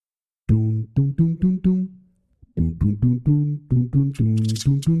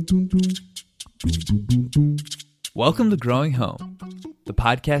Welcome to Growing Home, the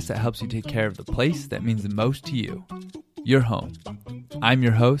podcast that helps you take care of the place that means the most to you, your home. I'm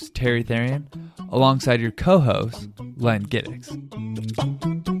your host, Terry Therian, alongside your co-host, Len Giddix.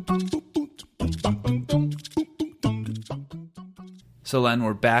 So, Len,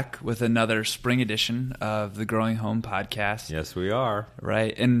 we're back with another spring edition of the Growing Home podcast. Yes, we are.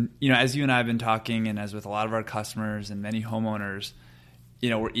 Right. And, as you and I have been talking, and as with a lot of our customers and many homeowners,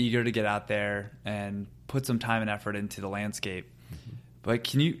 we're eager to get out there and put some time and effort into the landscape. Mm-hmm. But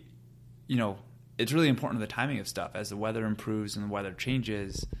can you, it's really important the timing of stuff as the weather improves and the weather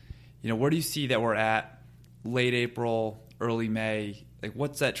changes. Where do you see that we're at late April, early May? Like,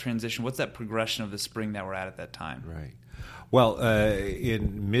 what's that transition? What's that progression of the spring that we're at that time? Right. Well,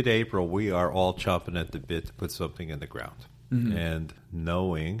 in mid-April, we are all chomping at the bit to put something in the ground. Mm-hmm. And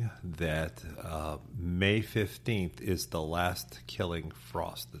knowing that May 15th is the last killing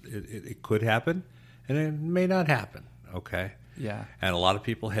frost. It could happen, and it may not happen, okay? Yeah. And a lot of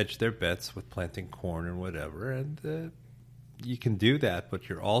people hedge their bets with planting corn and whatever, and you can do that, but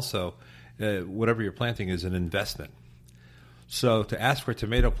you're also, whatever you're planting is an investment. So to ask for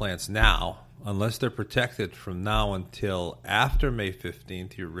tomato plants now, unless they're protected from now until after May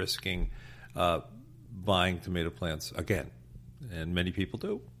 15th, you're risking buying tomato plants again. And many people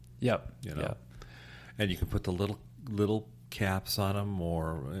do. Yep. Yep. And you can put the little caps on them,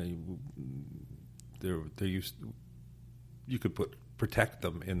 or they're used. You could protect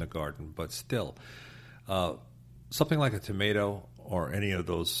them in the garden, but still, something like a tomato or any of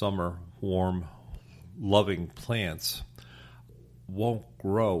those summer warm, loving plants won't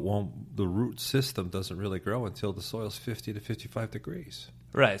grow. The root system doesn't really grow until the soil's 50 to 55 degrees.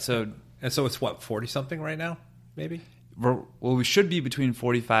 Right. So it's what, 40 something right now, maybe. We should be between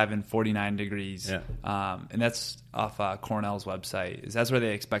 45 and 49 degrees. Yeah. And that's off Cornell's website. That's where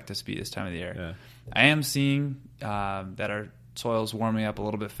they expect us to be this time of the year. Yeah. I am seeing that our soil's warming up a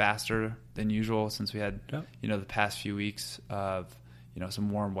little bit faster than usual since we had, the past few weeks of, some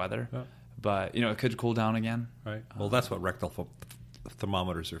warm weather. Yeah. But, it could cool down again. Right. Well, that's what rectal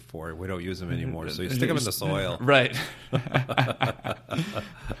thermometers are for. We don't use them anymore, so you stick them in the soil. Right.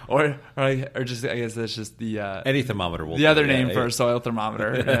 or just, I guess that's just the... any thermometer will the other name for a soil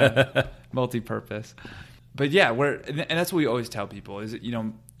thermometer. Multi-purpose. But yeah, and that's what we always tell people is,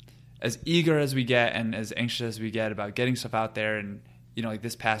 as eager as we get and as anxious as we get about getting stuff out there, and, like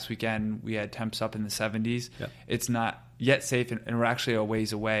this past weekend, we had temps up in the 70s. Yep. It's not yet safe, and we're actually a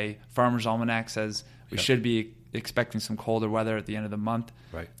ways away. Farmer's Almanac says we should be expecting some colder weather at the end of the month.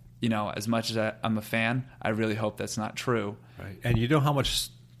 Right. As much as I'm a fan, I really hope that's not true. Right. And you know how much,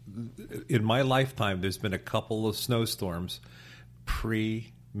 in my lifetime, there's been a couple of snowstorms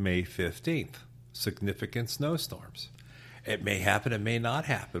pre-May 15th, significant snowstorms. It may happen, it may not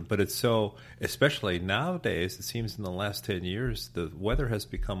happen, but it's so, especially nowadays, it seems in the last 10 years, the weather has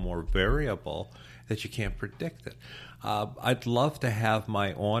become more variable that you can't predict it. I'd love to have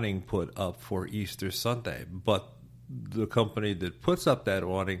my awning put up for Easter Sunday, but the company that puts up that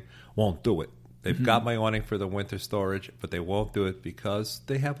awning won't do it. They've got my awning for the winter storage, but they won't do it because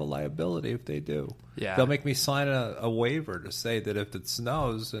they have a liability if they do. Yeah. They'll make me sign a waiver to say that if it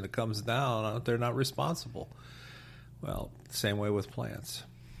snows and it comes down, they're not responsible. Well, same way with plants.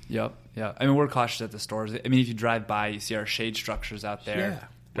 Yep. Yeah. I mean, we're cautious at the stores. I mean, if you drive by, you see our shade structures out there,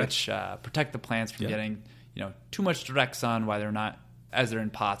 which protect the plants from getting, too much direct sun while they're not, as they're in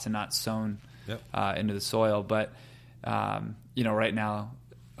pots and not sown into the soil. But, right now,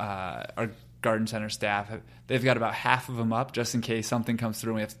 our garden center staff, they've got about half of them up just in case something comes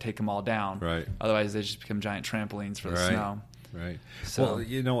through and we have to take them all down. Right. Otherwise, they just become giant trampolines for the snow. Right. So,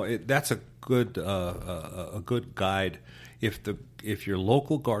 well, that's a good guide. If your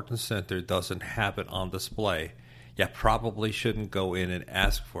local garden center doesn't have it on display, you probably shouldn't go in and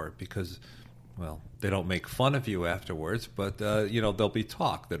ask for it because, well, they don't make fun of you afterwards. But there'll be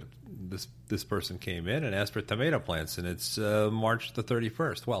talk that this person came in and asked for tomato plants, and it's March the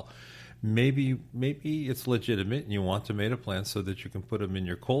 31st. Well, maybe it's legitimate, and you want tomato plants so that you can put them in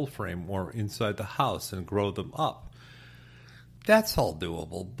your cold frame or inside the house and grow them up. That's all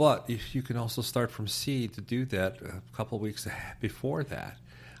doable, but if you can also start from seed to do that a couple of weeks before that,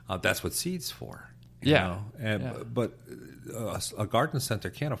 that's what seed's for. You know? But a garden center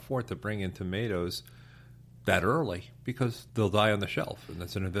can't afford to bring in tomatoes that early because they'll die on the shelf, and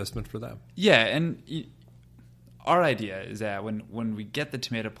that's an investment for them. Yeah, and our idea is that when we get the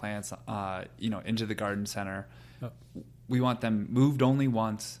tomato plants, into the garden center, we want them moved only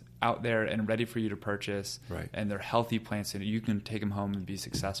once. out there and ready for you to purchase, right. and they're healthy plants, and you can take them home and be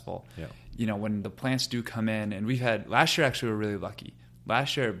successful. Yeah. You know, when the plants do come in, and last year actually we were really lucky.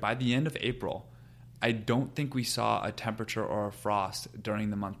 Last year, by the end of April, I don't think we saw a temperature or a frost during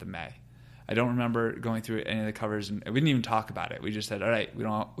the month of May. I don't remember going through any of the covers, and we didn't even talk about it. We just said, all right, we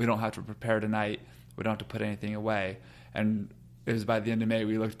don't have to prepare tonight. We don't have to put anything away. And it was by the end of May,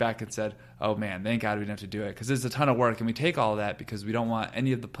 we looked back and said, oh man, thank God we didn't have to do it, because it's a ton of work, and we take all of that because we don't want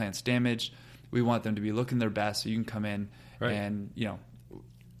any of the plants damaged. We want them to be looking their best, so you can come in and, you know,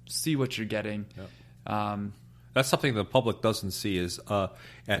 see what you're getting. Yep. That's something the public doesn't see is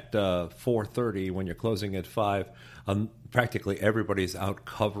at 4:30 when you're closing at 5, practically everybody's out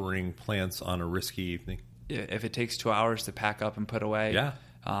covering plants on a risky evening. If it takes 2 hours to pack up and put away,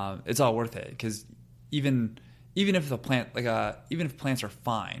 it's all worth it, because even if the plant even if plants are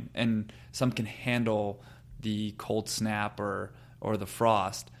fine and some can handle the cold snap or the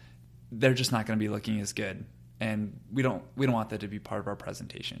frost, they're just not going to be looking as good. And we don't want that to be part of our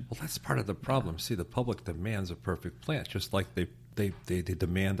presentation. Well, that's part of the problem. See, the public demands a perfect plant, just like they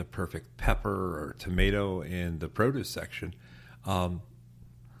demand a perfect pepper or tomato in the produce section.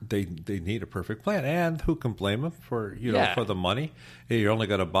 They need a perfect plant, and who can blame them for for the money? You're only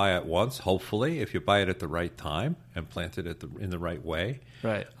going to buy it once. Hopefully, if you buy it at the right time and plant it in the right way,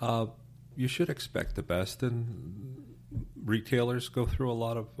 right? You should expect the best, and retailers go through a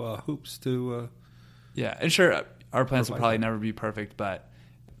lot of hoops to. Yeah, and sure, our plants will probably never be perfect, but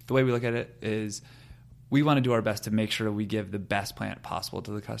the way we look at it is we want to do our best to make sure we give the best plant possible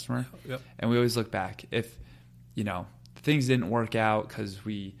to the customer. Yep. And we always look back. If, things didn't work out because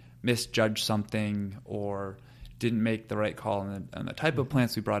we misjudged something or didn't make the right call on the type of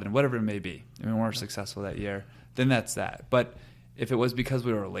plants we brought in, whatever it may be, and we weren't successful that year, then that's that. But if it was because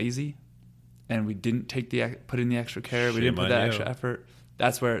we were lazy and we didn't put in the extra care, we didn't put that extra effort,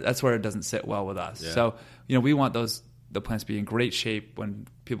 that's where it doesn't sit well with us. Yeah. So, we want the plants to be in great shape when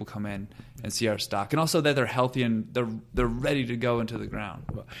people come in and see our stock, and also that they're healthy and they're ready to go into the ground.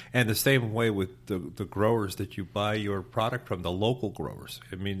 And the same way with the growers that you buy your product from, the local growers.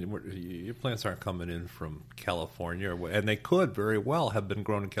 I mean, your plants aren't coming in from California, and they could very well have been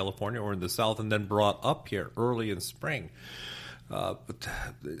grown in California or in the South and then brought up here early in spring. But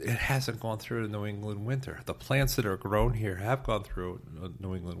it hasn't gone through the New England winter. The plants that are grown here have gone through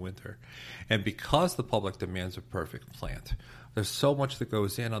New England winter. And because the public demands a perfect plant, there's so much that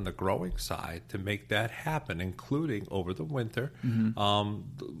goes in on the growing side to make that happen, including over the winter. Mm-hmm.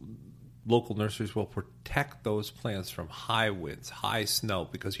 Local nurseries will protect those plants from high winds, high snow,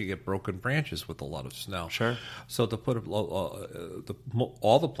 because you get broken branches with a lot of snow. Sure. So to put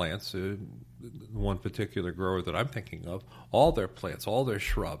all the plants, one particular grower that I'm thinking of, all their plants, all their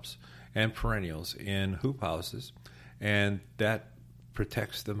shrubs and perennials in hoop houses, and that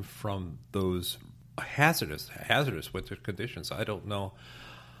protects them from those hazardous winter conditions. I don't know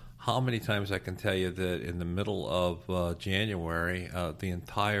how many times I can tell you that in the middle of January, the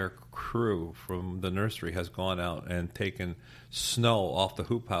entire crew from the nursery has gone out and taken snow off the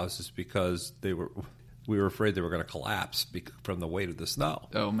hoop houses because we were afraid they were going to collapse from the weight of the snow.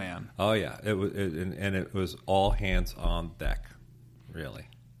 Oh man! Oh yeah, it was all hands on deck, really.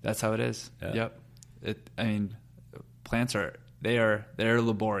 That's how it is. Yeah. Yep. Plants are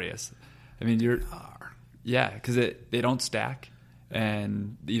laborious. Because they don't stack.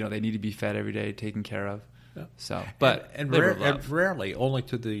 And they need to be fed every day, taken care of. Yeah. So, but and rarely, only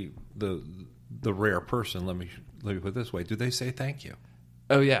to the rare person. Let me put it this way: do they say thank you?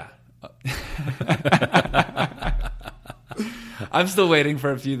 Oh yeah. I'm still waiting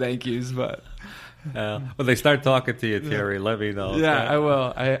for a few thank yous, but when they start talking to you, Terry, let me know. Yeah, I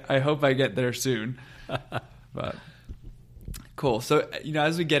will. I hope I get there soon. But cool. So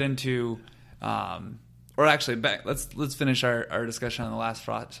as we get into. Or actually, let's finish our discussion on the last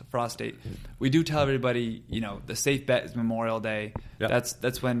frost date. We do tell everybody, the safe bet is Memorial Day. Yep.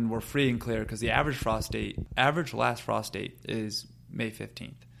 That's when we're free and clear, because the average last frost date is May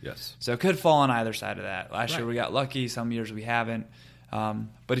 15th. Yes. So it could fall on either side of that. Last year we got lucky. Some years we haven't.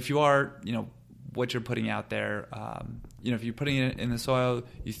 But if you are, what you're putting out there, if you're putting it in the soil,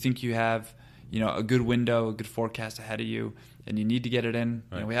 you think you have, a good window, a good forecast ahead of you, and you need to get it in.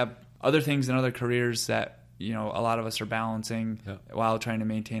 Right. We have other things and other careers that a lot of us are balancing while trying to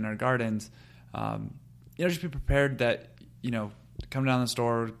maintain our gardens. Just be prepared that come down to the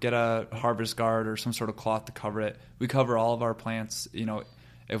store, get a harvest guard or some sort of cloth to cover it. We cover all of our plants.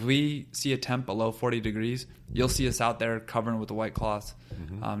 If we see a temp below 40 degrees, you'll see us out there covering with a white cloth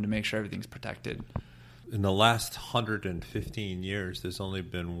to make sure everything's protected. in the last 115 years, there's only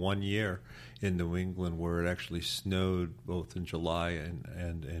been 1 year in New England where it actually snowed both in July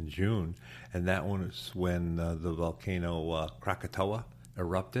and June, and that one is when the volcano Krakatoa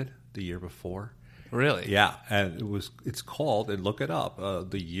erupted the year before. Really? Yeah, and it's called, and look it up,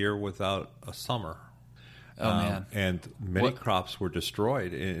 the year without a summer. Oh man! And many crops were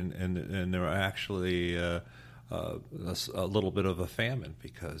destroyed, and there were actually a little bit of a famine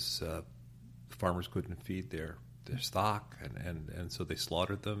because farmers couldn't feed their stock, and so they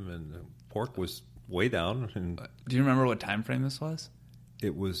slaughtered them, and the pork was way down. And do you remember what time frame this was?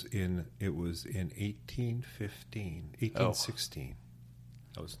 It was in 1815, 1816.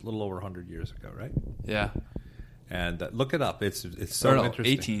 That was a little over 100 years ago, right? Yeah. And look it up. It's so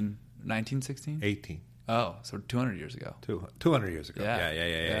interesting. 1916? 18. Oh, so 200 years ago. 200 years ago. Yeah.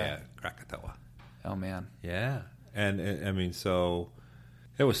 Yeah. Krakatoa. Oh, man. Yeah. And I mean, so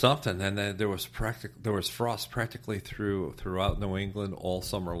it was something. And then there was frost practically throughout New England all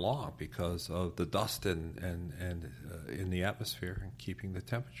summer long because of the dust and in the atmosphere and keeping the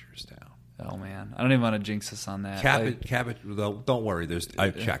temperatures down. Oh man, I don't even want to jinx us on that. Cabot, though, don't worry.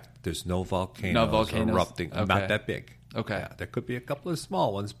 I've checked. There's no volcanoes erupting. Okay. Not that big. Okay. Yeah, there could be a couple of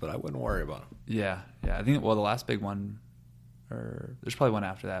small ones, but I wouldn't worry about them. Yeah. I think the last big one, or there's probably one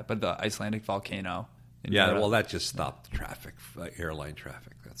after that, but the Icelandic volcano. Yeah, well, that just stopped traffic, airline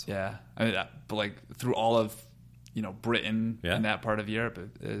traffic. That's all. Yeah, I mean, but like through all of Britain and that part of Europe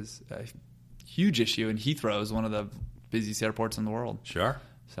is a huge issue, and Heathrow is one of the busiest airports in the world. Sure.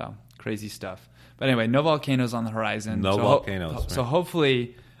 So crazy stuff. But anyway, no volcanoes on the horizon. No volcanoes. So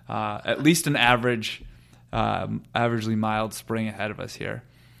hopefully, at least an averagely mild spring ahead of us here.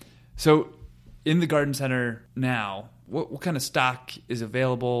 So in the garden center now, what kind of stock is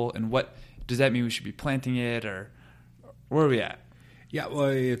available, and what does that mean we should be planting it, or where are we at? Yeah, well,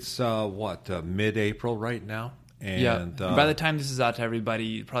 it's mid-April right now. And by the time this is out to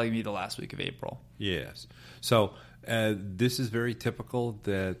everybody, it'll probably be the last week of April. Yes. So this is very typical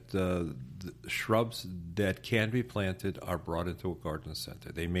that the shrubs that can be planted are brought into a garden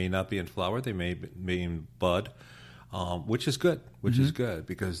center. They may not be in flower. They may be in bud, which is good, is good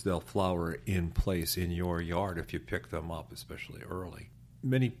because they'll flower in place in your yard if you pick them up, especially early.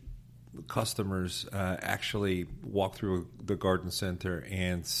 Many customers actually walk through the garden center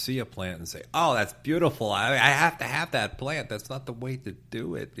and see a plant and say, "Oh, that's beautiful. I have to have that plant." That's not the way to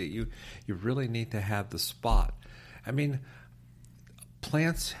do it. You really need to have the spot. I mean,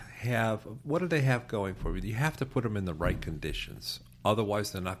 plants what do they have going for you? You have to put them in the right conditions.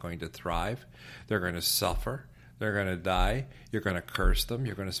 Otherwise, they're not going to thrive. They're going to suffer. They're going to die. You're going to curse them.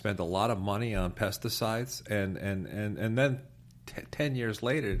 You're going to spend a lot of money on pesticides, and then 10 years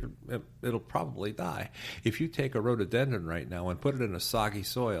later, it'll probably die. If you take a rhododendron right now and put it in a soggy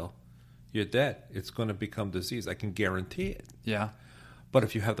soil, you're dead. It's going to become diseased. I can guarantee it. Yeah. But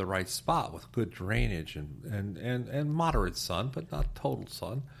if you have the right spot with good drainage and moderate sun, but not total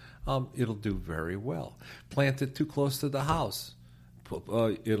sun, it'll do very well. Plant it too close to the house.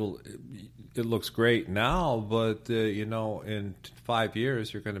 It looks great now, but in 5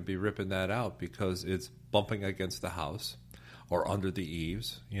 years you're going to be ripping that out because it's bumping against the house or under the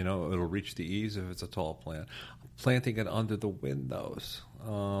eaves. It'll reach the eaves if it's a tall plant. Planting it under the windows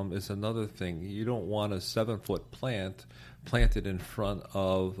is another thing. You don't want a 7-foot plant planted in front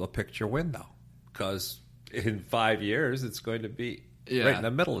of a picture window because in 5 years it's going to be right in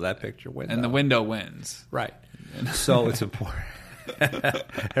the middle of that picture window. And the window wins. Right. So it's important.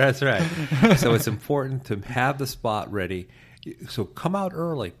 That's right. So it's important to have the spot ready. So come out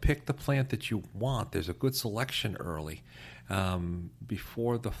early. Pick the plant that you want. There's a good selection early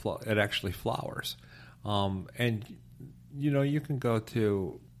before it actually flowers. And you can go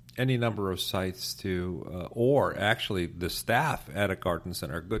to any number of sites or actually the staff at a garden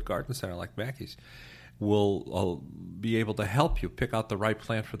center, a good garden center like Mackey's, will be able to help you pick out the right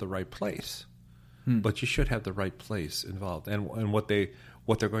plant for the right place. But you should have the right place involved. And what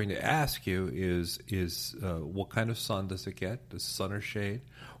they're going to ask you is what kind of sun does it get? Does sun or shade?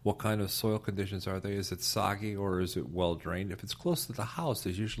 What kind of soil conditions are they? Is it soggy or is it well drained? If it's close to the house,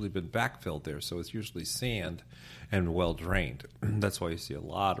 there's usually been backfilled there, so it's usually sand and well drained. That's why you see a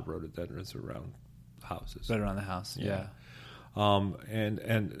lot of rhododendrons around houses. Right around the house, yeah.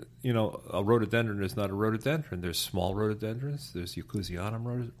 And a rhododendron is not a rhododendron. There's small rhododendrons, there's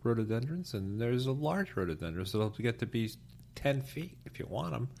Euclusianum rhododendrons, and there's a large rhododendron, so they'll get to be 10 feet if you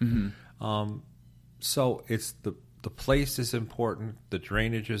want them. Mm-hmm. So it's the place is important, the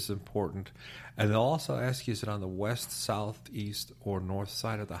drainage is important, and they'll also ask you, is it on the west, south, east, or north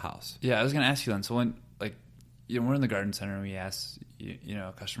side of the house? Yeah, I was going to ask you then. So when we're in the garden center and we ask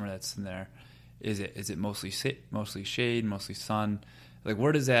a customer that's in there, Is it mostly shade, mostly sun? Like,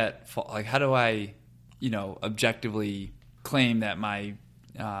 where does that fall? Like, how do I, objectively claim that my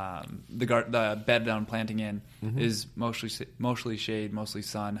the bed that I'm planting in is mostly shade, mostly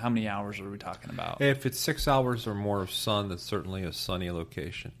sun? How many hours are we talking about? If it's 6 hours or more of sun, that's certainly a sunny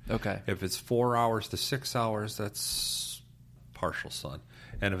location. Okay. If it's 4 hours to 6 hours, that's partial sun.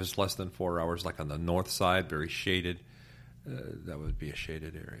 And if it's less than 4 hours, like on the north side, very shaded, that would be a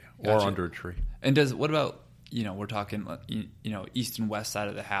shaded area. Gotcha. Or under a tree. And what about, we're talking, east and west side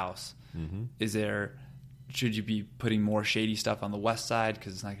of the house. Should you be putting more shady stuff on the west side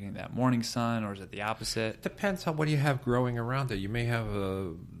because it's not getting that morning sun, or is it the opposite? Depends on what you have growing around it. You may have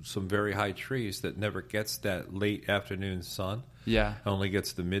some very high trees that never gets that late afternoon sun. Yeah. Only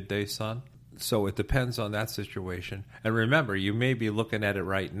gets the midday sun. So it depends on that situation. And remember, you may be looking at it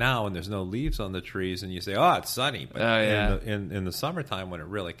right now and there's no leaves on the trees and you say, oh, it's sunny. But in the summertime when it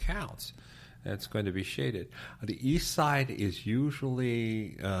really counts, it's going to be shaded. The east side is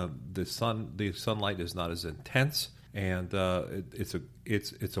usually the sunlight is not as intense, and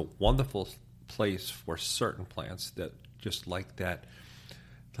it's a wonderful place for certain plants that just like that.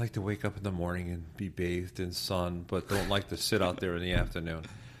 Like to wake up in the morning and be bathed in sun, but don't like to sit out there in the afternoon.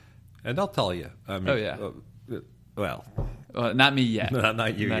 And they'll tell you. I mean, not me yet.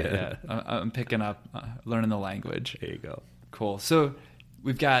 not you yet. I'm picking up, learning the language. There you go. Cool. So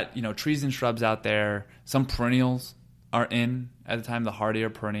we've got, trees and shrubs out there. Some perennials are in at the time, the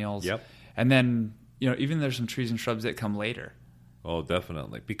hardier perennials. Yep. And then, even there's some trees and shrubs that come later. Oh,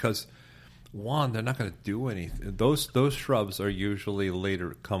 definitely. Because one, they're not going to do anything. Those shrubs are usually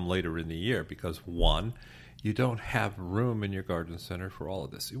come later in the year because one, you don't have room in your garden center for all of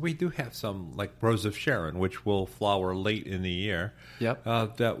this. We do have some, like Rose of Sharon, which will flower late in the year. Yep.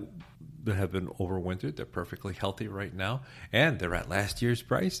 That have been overwintered. They're perfectly healthy right now, and they're at last year's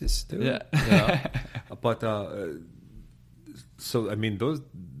prices too. Yeah. But so I mean,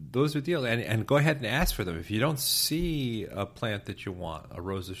 those are deals, and go ahead and ask for them. If you don't see a plant that you want, a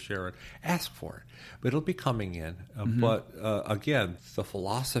Rose of Sharon, ask for it. But it'll be coming in. But again, the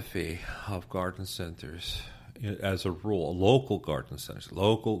philosophy of garden centers, as a rule, local garden centers,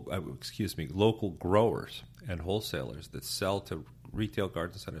 local growers and wholesalers that sell to retail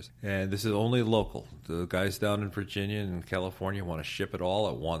garden centers, and this is only local. The guys down in Virginia and California want to ship it all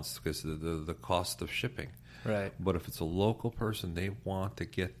at once because of the cost of shipping. Right. But if it's a local person, they want to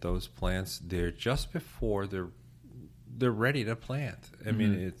get those plants there just before they're ready to plant. I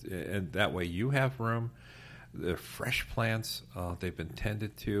mean, and that way you have room. They're fresh plants. They've been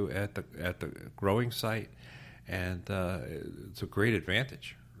tended to at the growing site, and it's a great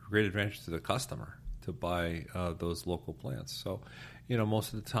advantage to the customer to buy those local plants. So,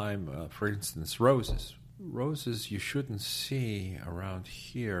 most of the time, for instance, roses you shouldn't see around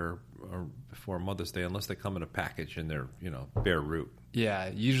here before Mother's Day unless they come in a package and they're bare root.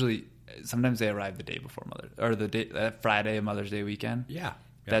 Yeah, usually sometimes they arrive the day before Friday, Mother's Day weekend. Yeah.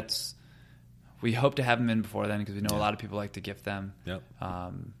 We hope to have them in before then because we know a lot of people like to gift them. Yep.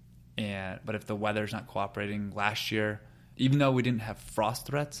 But if the weather's not cooperating, last year, even though we didn't have frost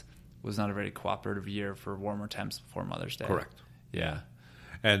threats, it was not a very cooperative year for warmer temps before Mother's Day. Correct. Yeah.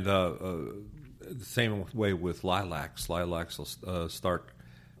 And the same way with lilacs. Lilacs will start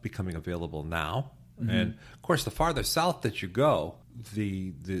becoming available now. And of course, the farther south that you go,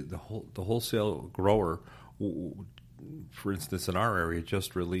 the wholesale grower, for instance, in our area,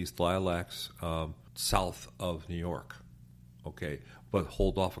 just released lilacs south of New York. Okay, but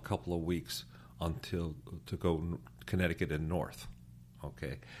hold off a couple of weeks to go Connecticut and north.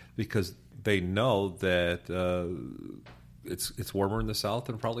 Okay, because they know that it's warmer in the south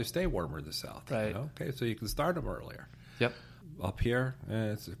and probably stay warmer in the south. Right. Okay, so you can start them earlier. Yep. Up here,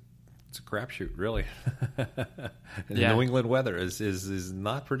 it's a crapshoot, really. New England weather is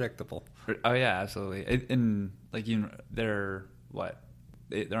not predictable. Oh yeah, absolutely. And they're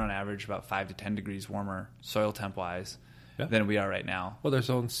they're on average about 5 to 10 degrees warmer soil temp wise than we are right now. Well, they're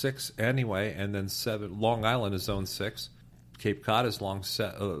zone 6 anyway, and then 7. Long Island is zone 6. Cape Cod is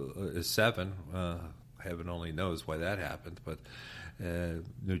is 7. Heaven only knows why that happened, but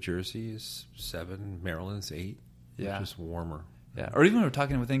New Jersey is 7. Maryland's 8. Yeah, which is warmer. Yeah, or even when we're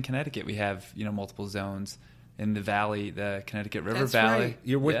talking within Connecticut, we have multiple zones in the valley, the Connecticut River That's Valley.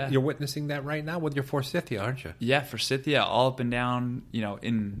 Right. You're witnessing that right now with your Forsythia, aren't you? Yeah, Forsythia, all up and down,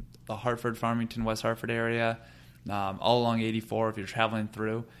 in the Hartford, Farmington, West Hartford area, all along 84. If you're traveling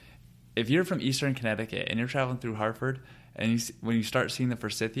through, if you're from Eastern Connecticut and you're traveling through Hartford, and when you start seeing the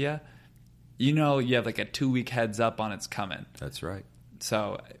Forsythia, you have like a 2-week heads up on it's coming. That's right.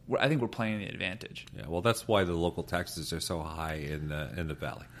 So I think we're playing the advantage. Yeah, well, that's why the local taxes are so high in the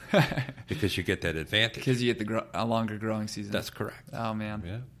valley, because you get that advantage. Because you get a longer growing season. That's correct. Oh man.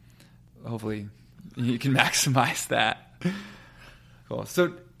 Yeah. Hopefully, you can maximize that. Cool.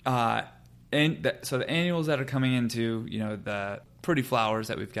 So, so the annuals that are coming into, the pretty flowers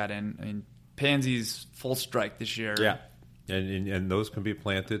that we've got in. I mean, pansies full strike this year. Yeah, and those can be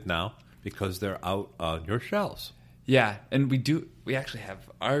planted now because they're out on your shelves. Yeah, and we actually have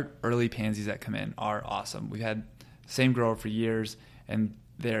our early pansies that come in are awesome. We've had the same grower for years, and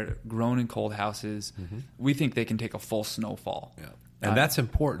they're grown in cold houses. Mm-hmm. We think they can take a full snowfall. Yeah, and that's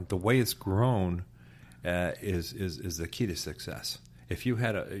important. The way it's grown is the key to success. If you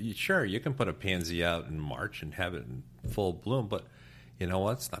had you can put a pansy out in March and have it in full bloom, but you know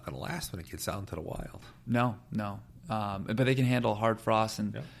what? It's not going to last when it gets out into the wild. No. But they can handle hard frost,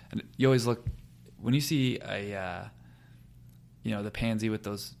 and you always look when you see the pansy with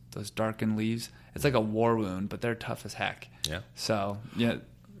those darkened leaves. It's like a war wound, but they're tough as heck. Yeah. So yeah.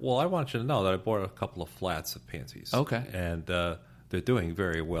 Well, I want you to know that I bought a couple of flats of pansies. Okay. And they're doing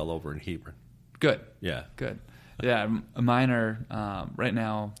very well over in Hebron. Good. Yeah. Good. Yeah, mine are right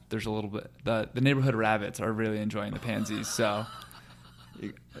now. There's a little bit. The neighborhood rabbits are really enjoying the pansies. So,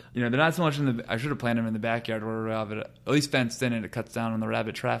 they're not so much I should have planted them in the backyard where we have it at least fenced in and it cuts down on the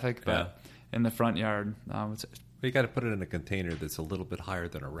rabbit traffic. But in the front yard, you got to put it in a container that's a little bit higher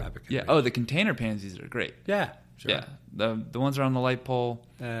than a rabbit container. Yeah. Oh, the container pansies are great. Yeah. Sure. Yeah. The ones that are on the light pole.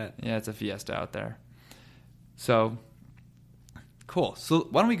 Yeah, it's a fiesta out there. So, cool. So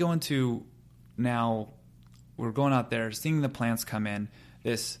why don't we go into now? We're going out there, seeing the plants come in.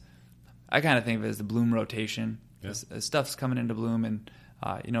 I kind of think of it as the bloom rotation. Yeah. As stuff's coming into bloom, and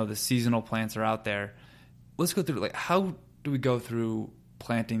the seasonal plants are out there. Let's go through. How do we go through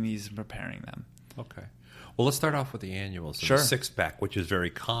planting these and preparing them? Okay. Well, let's start off with the annuals. Sure. The 6-pack, which is very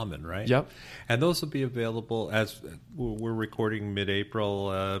common, right? Yep. And those will be available as we're recording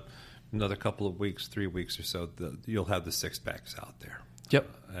mid-April. Another couple of weeks, 3 weeks or so, you'll have the 6-packs out there. Yep.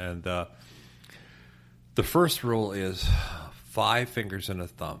 And the first rule is 5 fingers and a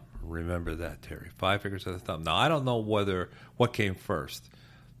thumb. Remember that, Terry. 5 fingers and a thumb. Now, I don't know what came first,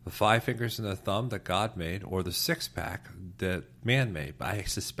 the 5 fingers and a thumb that God made or the 6-pack that man made. But I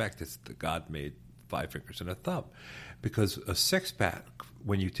suspect it's the God made 5 fingers and a thumb, because a 6-pack,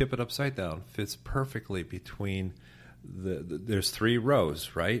 when you tip it upside down, fits perfectly between there's 3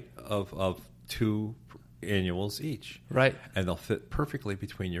 rows, right, of 2 annuals each. Right. And they'll fit perfectly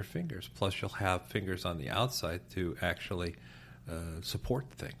between your fingers. Plus, you'll have fingers on the outside to actually support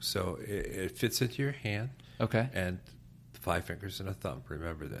things. So it fits into your hand. Okay. And 5 fingers and a thumb.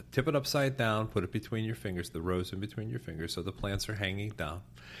 Remember that. Tip it upside down, put it between your fingers, the rows in between your fingers, so the plants are hanging down.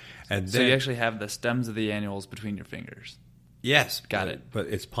 And so you actually have the stems of the annuals between your fingers. Yes. Got it. But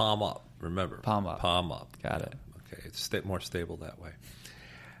it's palm up, remember. Palm up. Palm up. Got it. Okay, it's more stable that way.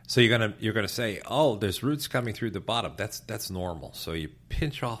 So you're gonna say, oh, there's roots coming through the bottom. That's normal. So you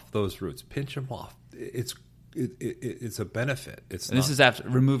pinch off those roots, pinch them off. It's a benefit. This is after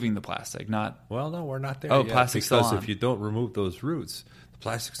removing the plastic, not. Well, no, we're not there. Oh, yet, plastic's because still on. If you don't remove those roots, the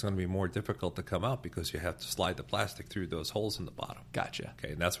plastic's going to be more difficult to come out because you have to slide the plastic through those holes in the bottom. Gotcha.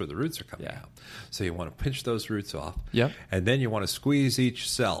 Okay, and that's where the roots are coming out. So you want to pinch those roots off. Yep. And then you want to squeeze each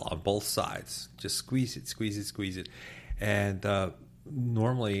cell on both sides. Just squeeze it. And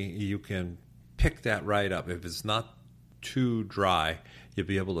normally you can pick that right up. If it's not too dry, you'll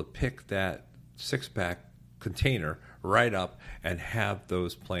be able to pick that 6-pack container right up and have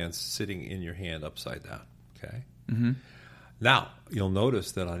those plants sitting in your hand upside down. Okay. Mm-hmm. Now you'll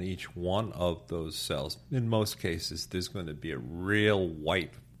notice that on each one of those cells, in most cases, there's going to be a real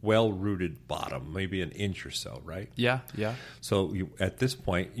white, well-rooted bottom, maybe an inch or so, right? Yeah. So at this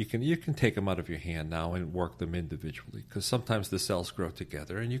point, you can take them out of your hand now and work them individually, because sometimes the cells grow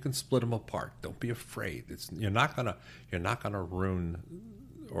together and you can split them apart. Don't be afraid. You're not gonna ruin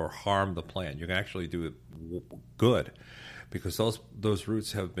or harm the plant. You can actually do it good, because those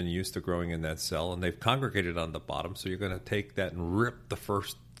roots have been used to growing in that cell and they've congregated on the bottom. So you're going to take that and rip the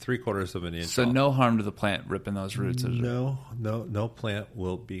first 3/4 of an inch So off. no harm to the plant ripping those roots. No plant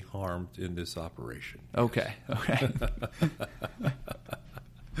will be harmed in this operation. Okay.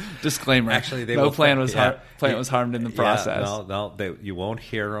 Disclaimer. Actually, plant was harmed in the process. No, you won't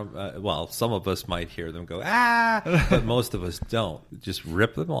hear them. Well, some of us might hear them go, ah, but most of us don't. Just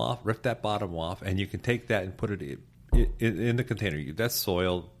rip them off, rip that bottom off, and you can take that and put it in the container. That's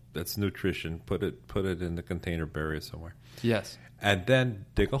soil, that's nutrition. Put it in the container, bury it somewhere. Yes. And then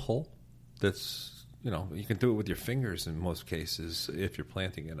dig a hole. That's, you can do it with your fingers in most cases if you're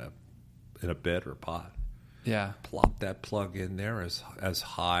planting in a bed or pot. Yeah. Plop that plug in there as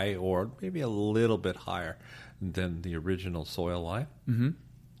high or maybe a little bit higher than the original soil line. Mm-hmm.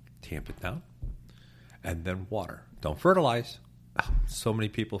 Tamp it down, and then water. Don't fertilize. So many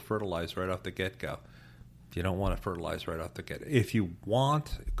people fertilize right off the get-go. You don't want to fertilize right off the get. If you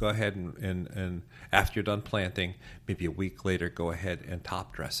want, go ahead and after you're done planting, maybe a week later, go ahead and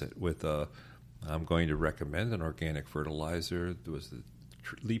top dress it with I'm going to recommend an organic fertilizer. There was the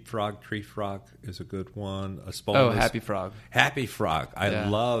Leapfrog, Tree Frog is a good one. Happy Frog. Happy Frog. I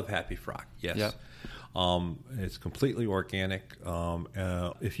love Happy Frog. Yes. Yep. It's completely organic.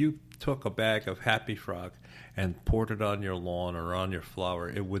 If you took a bag of Happy Frog and poured it on your lawn or on your flower,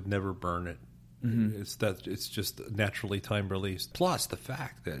 it would never burn it. Mm-hmm. It's just naturally time released. Plus the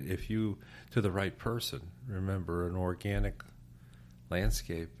fact that if you, to the right person, remember an organic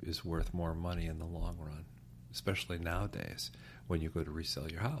landscape is worth more money in the long run, especially nowadays when you go to resell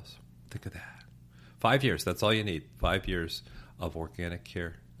your house. Think of that. 5 years, that's all you need. 5 years of organic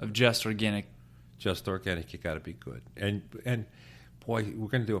care. Of just organic. Just organic, you got to be good. And boy, we're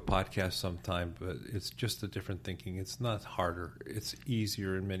going to do a podcast sometime, but it's just a different thinking. It's not harder. It's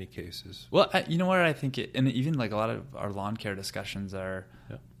easier in many cases. Well, you know what I think, and even like a lot of our lawn care discussions are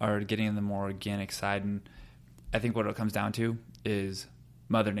getting in the more organic side. And I think what it comes down to is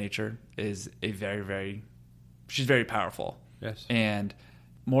Mother Nature is she's very powerful. Yes. And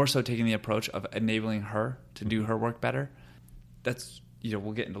more so taking the approach of enabling her to do her work better. That's,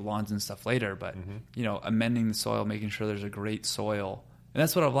 we'll get into lawns and stuff later, but, amending the soil, making sure there's a great soil. And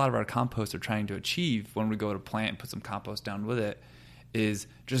that's what a lot of our composts are trying to achieve when we go to plant and put some compost down with it, is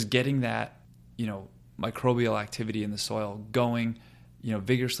just getting that, microbial activity in the soil going,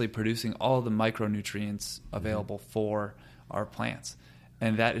 vigorously producing all the micronutrients available for our plants.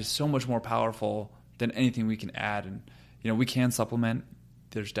 And that is so much more powerful than anything we can add. And, we can supplement.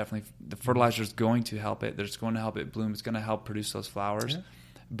 There's definitely, the fertilizer is going to help it. There's going to help it bloom. It's going to help produce those flowers. Yeah.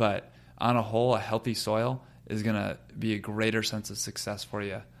 But on a whole, a healthy soil is going to be a greater sense of success for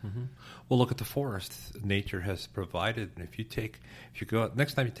you. Mm-hmm. Well, look at the forest. Nature has provided. And if you go out,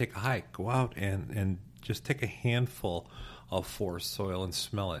 next time you take a hike, go out and just take a handful of forest soil and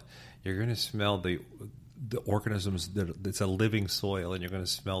smell it. You're going to smell the organisms it's a living soil, and you're going to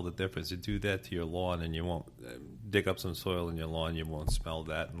smell the difference. You do that to your lawn, and you won't dig up some soil in your lawn. You won't smell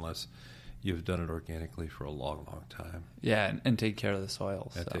that unless you've done it organically for a long, long time. Yeah, and take care of the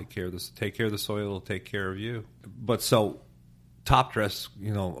soil. So. Take care of the soil. It'll take care of you. But so, top dress,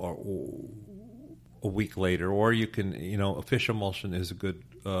 or a week later, or you can, a fish emulsion is a good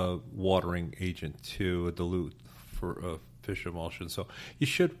watering agent too, a dilute for fish emulsion. So you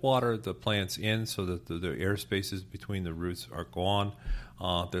should water the plants in so that the air spaces between the roots are gone.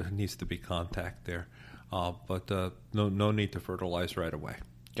 There needs to be contact there, but no need to fertilize right away.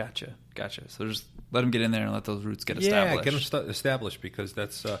 Gotcha. So just let them get in there and let those roots get established. Yeah, get them established, because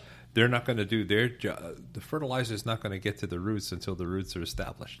that's they're not going to do their job. The fertilizer is not going to get to the roots until the roots are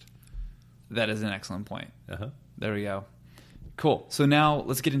established. That is an excellent point. Uh-huh. There we go. Cool. So now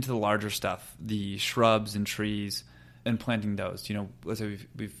let's get into the larger stuff, the shrubs and trees, and planting those. Let's say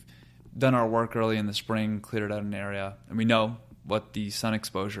we've done our work early in the spring, cleared out an area, and we know what the sun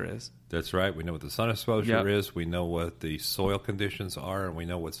exposure is. That's right. We know what the sun exposure is. We know what the soil conditions are, and we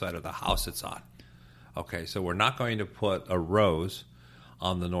know what side of the house it's on. Okay, so we're not going to put a rose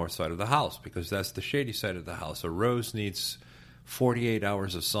on the north side of the house because that's the shady side of the house. A rose needs 48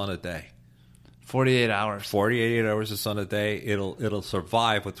 hours of sun a day. 48 hours. 48 hours of sun a day. It'll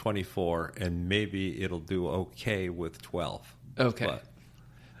survive with 24, and maybe it'll do okay with 12. Okay. But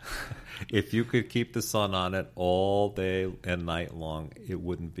if you could keep the sun on it all day and night long, it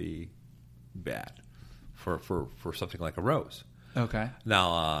wouldn't be bad for something like a rose. Okay.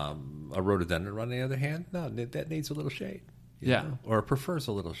 Now, a rhododendron, on the other hand, no, that needs a little shade. You know? Or it prefers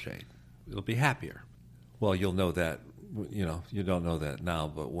a little shade. It'll be happier. Well, you'll know that. You don't know that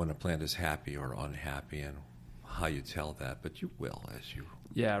now, but when a plant is happy or unhappy, and how you tell that, but you will as you.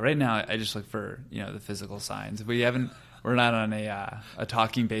 Yeah, right now I just look for the physical signs. We're not on a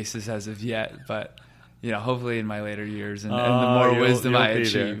talking basis as of yet, but hopefully in my later years and the more wisdom I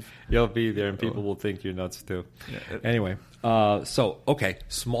achieve, you'll be there, and people will think you're nuts too. Yeah. Anyway,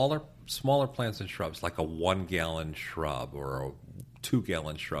 smaller plants and shrubs, like a 1 gallon shrub or a 2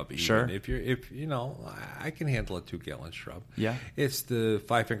 gallon shrub. Even. Sure. If I can handle a 2 gallon shrub. Yeah. It's the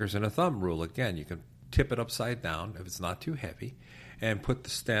 5 fingers and a thumb rule. Again, you can tip it upside down if it's not too heavy, and put the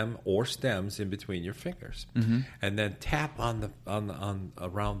stem or stems in between your fingers, and then tap on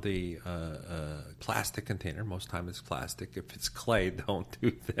around the plastic container. Most time it's plastic. If it's clay, don't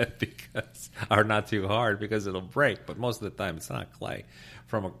do that or not too hard because it'll break. But most of the time it's not clay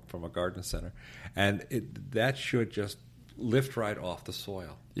from a garden center, and that should just lift right off the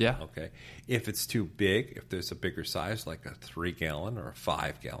soil. Yeah. Okay. If it's too big, if there's a bigger size, like a 3-gallon or a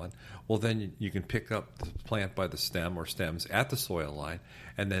 5-gallon, well, then you can pick up the plant by the stem or stems at the soil line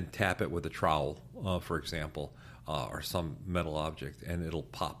and then tap it with a trowel, for example, or some metal object, and it'll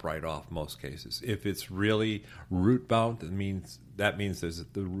pop right off most cases. If it's really root bound, that means there's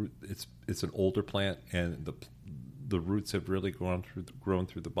the root. It's an older plant, and the roots have really grown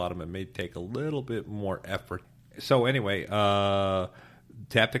through the bottom. It may take a little bit more effort. So anyway,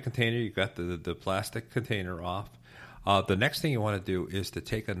 tap the container. You got the plastic container off. The next thing you want to do is to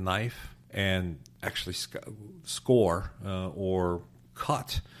take a knife and actually score or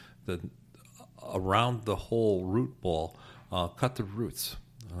cut around the whole root ball. Cut the roots,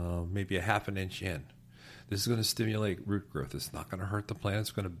 maybe a half an inch in. This is going to stimulate root growth. It's not going to hurt the plant.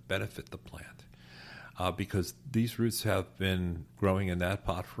 It's going to benefit the plant. Because these roots have been growing in that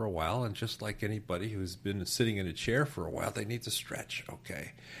pot for a while, and just like anybody who's been sitting in a chair for a while, they need to stretch,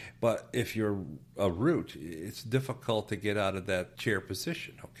 okay? But if you're a root, it's difficult to get out of that chair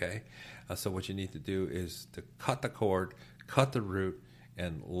position, okay? So what you need to do is to cut the cord, cut the root,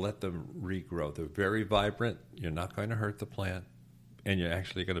 and let them regrow. They're very vibrant. You're not going to hurt the plant, and you're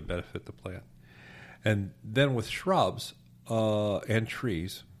actually going to benefit the plant. And then with shrubs and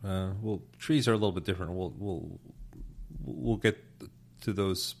trees, trees are a little bit different. We'll get to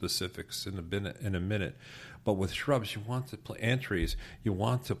those specifics in a minute. But with shrubs, you want to and trees, you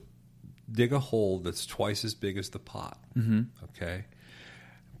want to dig a hole that's twice as big as the pot. Mm-hmm. Okay,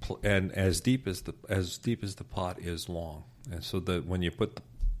 and as deep as the pot is long. And so that when you put the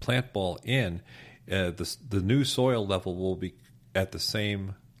plant ball in, the new soil level will be at the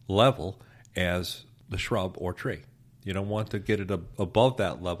same level as the shrub or tree. You don't want to get it above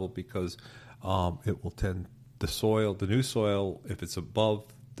that level because it will tend the new soil, if it's above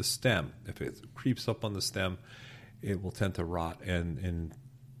the stem, if it creeps up on the stem, it will tend to rot, and in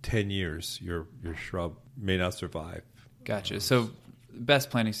 10 years your shrub may not survive. Gotcha. So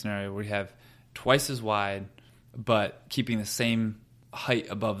best planting scenario, we have twice as wide, but keeping the same height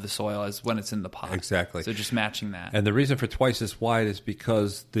above the soil as when it's in the pot. Exactly. So just matching that. And the reason for twice as wide is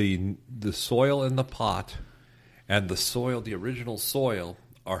because the soil in the pot and the original soil,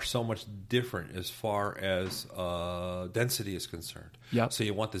 are so much different as far as density is concerned. Yep. So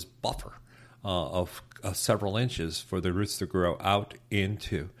you want this buffer of several inches for the roots to grow out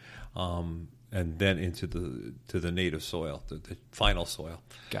into, and then into the native soil, the final soil.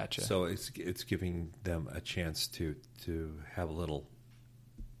 Gotcha. So it's giving them a chance to have a little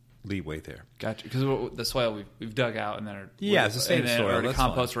leeway there. Gotcha. Because the soil we've dug out and then it's the same soil. Or the that's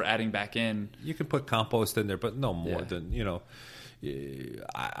compost fine. we're adding back in. You can put compost in there, but no more than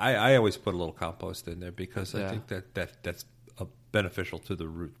I always put a little compost in there because I think that's beneficial to the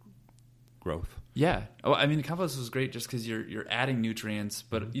root growth. Yeah. Oh, I mean, compost is great just because you're adding nutrients,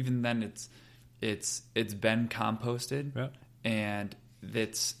 but even then it's been composted, and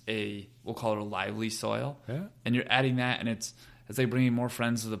it's we'll call it a lively soil, and you're adding that, and it's like bringing more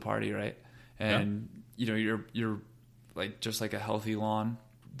friends to the party, right? And you're like just like a healthy lawn.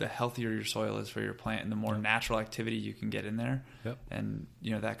 The healthier your soil is for your plant, and the more natural activity you can get in there, and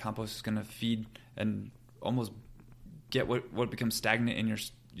that compost is going to feed and almost get what becomes stagnant in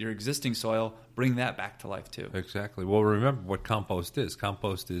your existing soil, bring that back to life too. Exactly. Well, remember what compost is.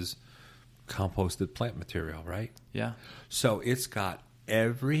 Compost is composted plant material, right? Yeah. So it's got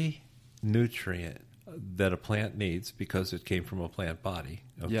every nutrient that a plant needs because it came from a plant body,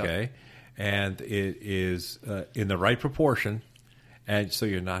 okay? And it is in the right proportion, and so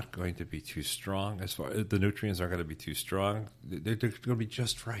you're not going to be too strong. As far the nutrients aren't going to be too strong. They're going to be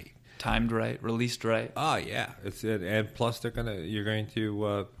just right. Timed right, released right. Oh, yeah. And plus you're going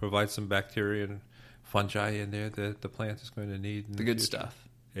to provide some bacteria and fungi in there that the plant is going to need. The good stuff.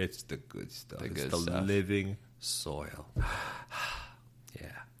 It's the good stuff. It's the stuff. Living soil.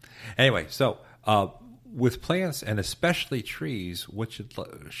 Yeah. Anyway, so with plants and especially trees, what you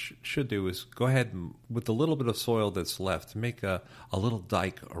should do is go ahead and, with the little bit of soil that's left, make a little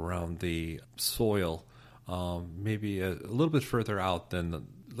dike around the soil, maybe a little bit further out than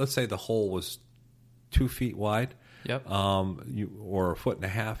let's say the hole was 2 feet wide. Yep. Or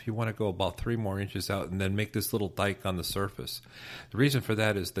 1.5 feet, you want to go about 3 more inches out and then make this little dike on the surface. The reason for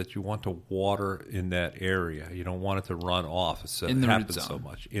that is that you want to water in that area. You don't want it to run off. It happens so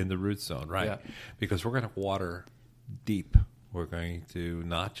much in the root zone, right? Yeah. Because we're going to water deep. We're going to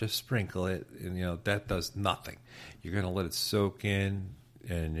not just sprinkle it, and that does nothing. You're going to let it soak in,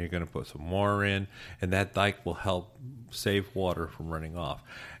 and you're going to put some more in, and that dike will help save water from running off.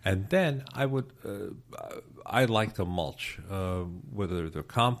 And then I like to mulch, whether they're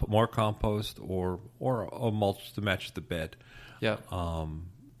more compost or a mulch to match the bed. Yeah.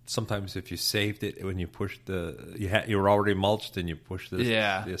 Sometimes if you saved it when you pushed you were already mulched and you push this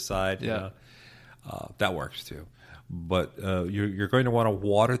the aside, that works too. But you're going to want to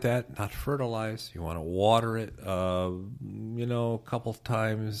water that, not fertilize. You want to water it, a couple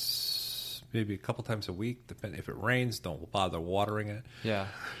times, maybe a couple times a week. Depending if it rains, don't bother watering it. Yeah.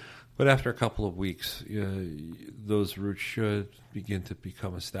 But after a couple of weeks, those roots should begin to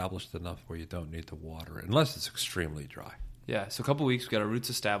become established enough where you don't need to water it, unless it's extremely dry. Yeah, so a couple of weeks, we got our roots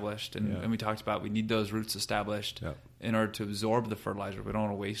established, and we talked about we need those roots established in order to absorb the fertilizer. We don't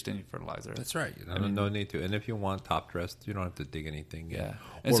want to waste any fertilizer. That's right. No need to. And if you want top dressed, you don't have to dig anything in. Yeah.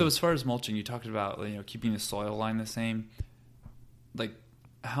 And so as far as mulching, you talked about keeping the soil line the same. Like,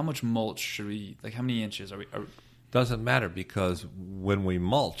 how much mulch should we? Like, how many inches are we? Doesn't matter, because when we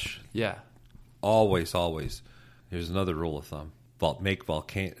mulch, always. Here's another rule of thumb: make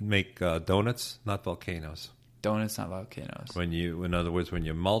donuts, not volcanoes. Donuts, not volcanoes. In other words, when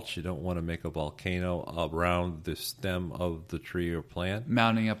you mulch, you don't want to make a volcano around the stem of the tree or plant.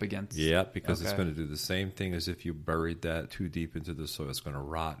 Mounting up against. Yeah, because it's going to do the same thing as if you buried that too deep into the soil. It's going to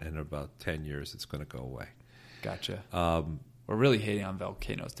rot, and in about 10 years, it's going to go away. Gotcha. We're really hating on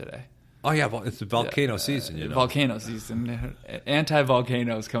volcanoes today. Oh, yeah, it's the volcano season, Volcano season.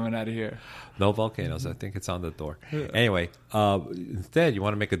 Anti-volcanoes coming out of here. No volcanoes. I think it's on the door. Anyway, instead, you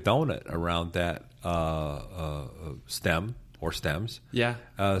want to make a donut around that stem or stems. Yeah.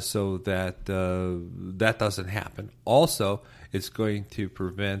 So that that doesn't happen. Also, it's going to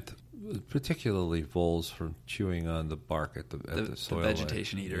prevent particularly voles from chewing on the bark at the soil. The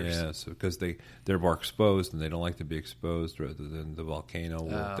vegetation eaters. Yeah, so because they're more exposed and they don't like to be exposed, rather than the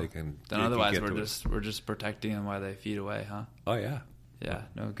volcano. They can. Then otherwise, we're just protecting them while they feed away, huh? Oh yeah. Yeah.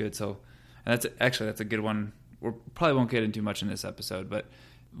 No good. So, and that's a good one. We probably won't get into much in this episode, but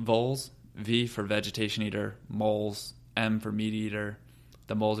voles, V for vegetation eater, moles, M for meat eater.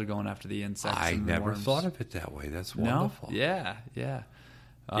 The moles are going after the insects. I and never worms. thought of it that way. That's wonderful. No? Yeah.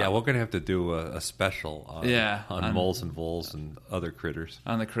 Yeah, we're going to have to do a special on moles and voles and other critters.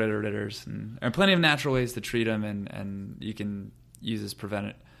 On the critters. And there are plenty of natural ways to treat them, and you can use this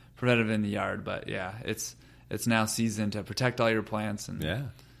preventive in the yard. But, yeah, it's now season to protect all your plants,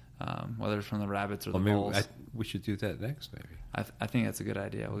 and whether it's from the rabbits or the voles. We should do that next, maybe. I think that's a good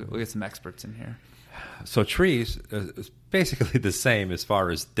idea. We'll get some experts in here. So trees is basically the same as far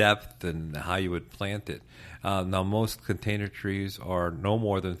as depth and how you would plant it. Now, most container trees are no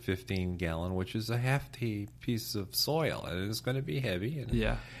more than 15-gallon, which is a hefty piece of soil, and it's going to be heavy. And,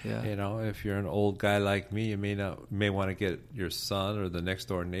 if you're an old guy like me, you may want to get your son or the next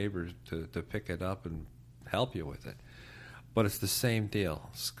door neighbor to pick it up and help you with it. But it's the same deal.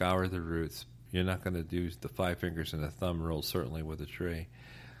 Scour the roots. You're not going to do the 5 fingers and a thumb rule, certainly with a tree.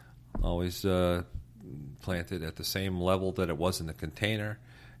 Always plant it at the same level that it was in the container.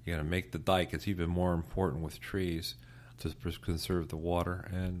 You're going to make the dike. It's even more important with trees to conserve the water,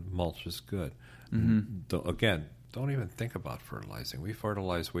 and mulch is good. Mm-hmm. Again, don't even think about fertilizing. We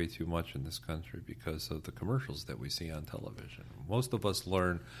fertilize way too much in this country because of the commercials that we see on television. Most of us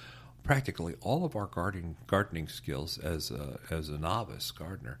learn practically all of our gardening skills as a novice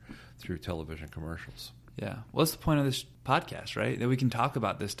gardener through television commercials. Yeah. What's the point of this podcast, right? That we can talk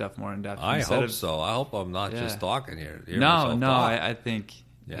about this stuff more in depth. I hope so. I hope I'm not just talking here. No. I think,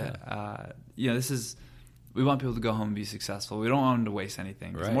 this is, we want people to go home and be successful. We don't want them to waste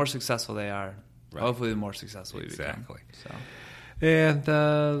anything. Right. The more successful they are, hopefully the more successful we become. Exactly. So. And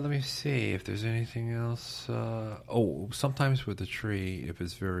let me see if there's anything else. Sometimes with a tree, if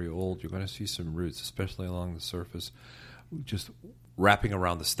it's very old, you're going to see some roots, especially along the surface, just wrapping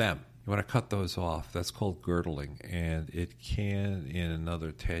around the stem. You want to cut those off. That's called girdling, and it can, in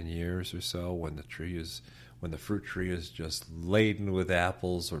another 10 years or so, when the fruit tree is just laden with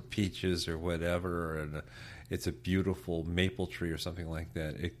apples or peaches or whatever, and it's a beautiful maple tree or something like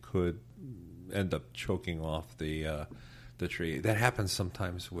that, it could end up choking off the tree. That happens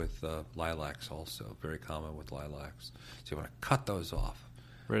sometimes with lilacs also, very common with lilacs. So you want to cut those off.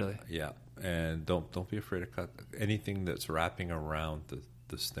 Really? Yeah, and don't be afraid to cut anything that's wrapping around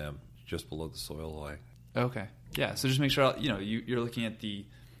the stem just below the soil line. Okay. Yeah. So just make sure you're looking at the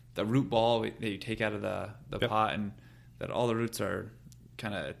root ball that you take out of the Yep. pot, and that all the roots are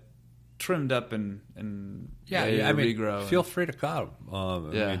kind of trimmed up and ready to regrow. Feel free to cut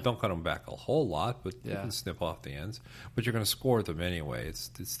them. Yeah. Don't cut them back a whole lot, but you Yeah. can snip off the ends. But you're going to score them anyway. It's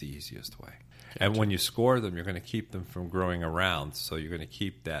the easiest way. And when you score them, you're going to keep them from growing around. So you're going to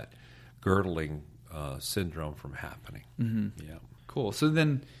keep that girdling syndrome from happening. Mm-hmm. Yeah. Cool. So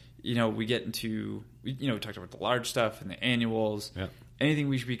then, we get into, we talked about the large stuff and the annuals. Yeah. Anything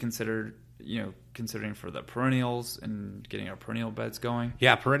we should be considering for the perennials and getting our perennial beds going?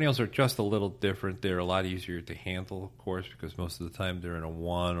 Yeah, perennials are just a little different. They're a lot easier to handle, of course, because most of the time they're in a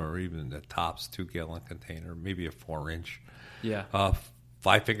 1 or even the tops 2-gallon container, maybe a 4-inch. Yeah.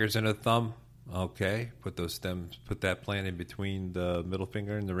 5 fingers and a thumb. Okay, put that plant in between the middle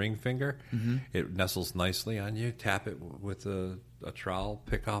finger and the ring finger. Mm-hmm. It nestles nicely on you. Tap it with a trowel.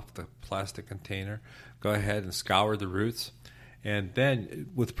 Pick off the plastic container. Go ahead and scour the roots. And then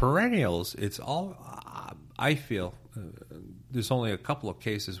with perennials, it's all, I feel, there's only a couple of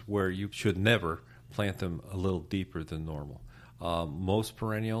cases where you should never plant them a little deeper than normal. Most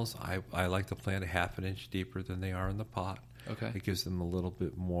perennials, I like to plant a 1/2 inch deeper than they are in the pot. Okay. It gives them a little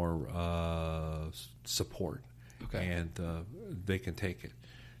bit more support. Okay. And they can take it.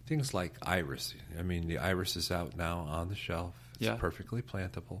 Things like iris. I mean, the iris is out now on the shelf. It's Yeah. perfectly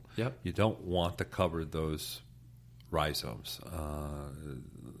plantable. Yep. You don't want to cover those rhizomes.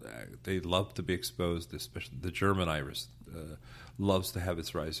 They love to be exposed, especially the German iris loves to have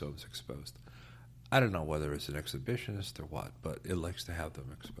its rhizomes exposed. I don't know whether it's an exhibitionist or what, but it likes to have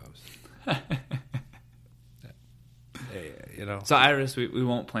them exposed. So iris, we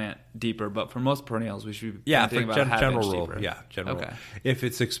won't plant deeper, but for most perennials, we should be Yeah, for planting about a 1/2 general inch rule. deeper. Yeah, general Okay. rule. If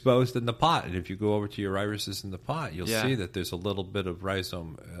it's exposed in the pot, and if you go over to your irises in the pot, you'll Yeah. see that there's a little bit of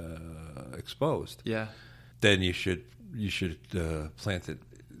rhizome exposed. Yeah. Then you should plant it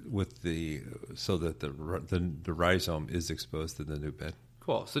with so that the rhizome is exposed in the new bed.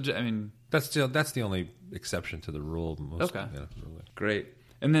 Cool. So That's the only exception to the rule. Okay. Great.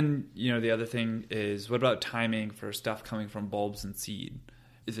 And then, the other thing is, what about timing for stuff coming from bulbs and seed?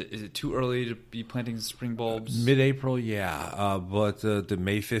 Is it too early to be planting spring bulbs? Mid-April, yeah. But the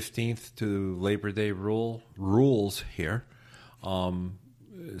May 15th to Labor Day rules here,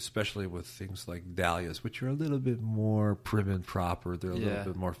 especially with things like dahlias, which are a little bit more prim and proper. They're a little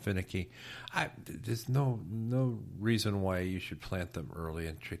bit more finicky. There's no reason why you should plant them early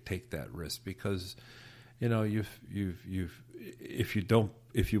and take that risk, because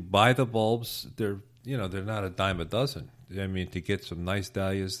if you buy the bulbs, they're not a dime a dozen. I mean, to get some nice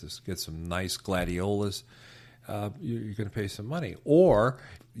dahlias, to get some nice gladiolas, you're going to pay some money. Or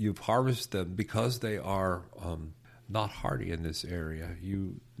you've harvested them because they are not hardy in this area.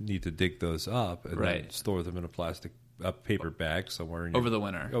 You need to dig those up and then store them in a paper bag somewhere over the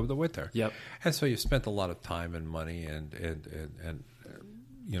winter. Over the winter. Yep. And so you spent a lot of time and money and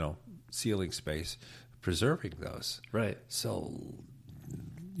sealing space preserving those. Right. So,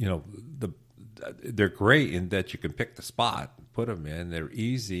 they're great in that you can pick the spot, put them in. They're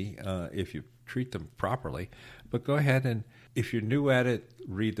easy if you treat them properly. But go ahead and, if you're new at it,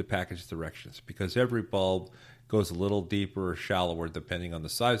 read the package directions, because every bulb goes a little deeper or shallower depending on the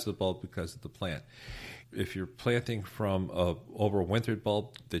size of the bulb because of the plant. If you're planting from a overwintered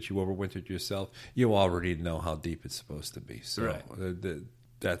bulb that you overwintered yourself, you already know how deep it's supposed to be. So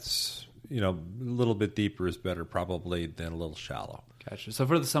that's, a little bit deeper is better probably than a little shallow. Gotcha. So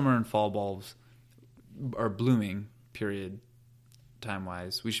for the summer and fall bulbs, or blooming period,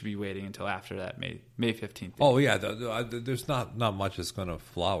 time-wise, we should be waiting until after that May 15th. Oh, yeah. There's not much that's going to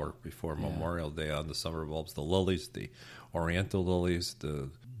flower before Memorial Day on the summer bulbs. The lilies, the oriental lilies, the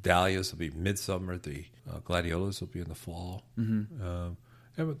dahlias will be midsummer. The gladiolas will be in the fall. Mm-hmm.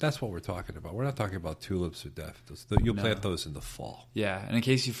 And that's what we're talking about. We're not talking about tulips or daffodils. You'll plant those in the fall. Yeah, and in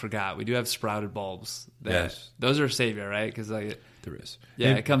case you forgot, we do have sprouted bulbs. Those are a savior, right? Because there is.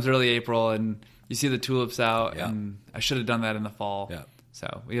 Yeah, it comes early April, and you see the tulips out, and I should have done that in the fall. Yeah.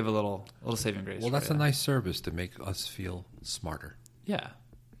 So we have a little saving grace. Well, that's a nice service to make us feel smarter. Yeah.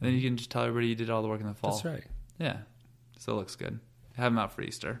 And then you can just tell everybody you did all the work in the fall. That's right. Yeah. So it looks good. Have them out for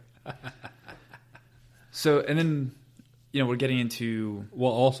Easter. So, and then, we're getting into...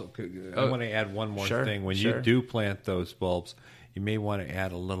 Well, also, I want to add one more thing. When you do plant those bulbs, you may want to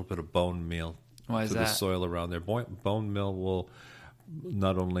add a little bit of bone meal to the soil around there. Bone meal will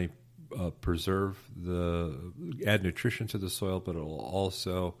not only add nutrition to the soil, but it will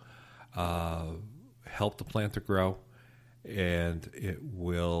also help the plant to grow, and it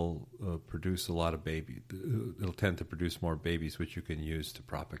will produce a lot of babies. It'll tend to produce more babies, which you can use to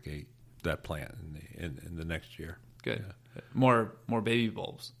propagate that plant in the next year. Good. Yeah. More baby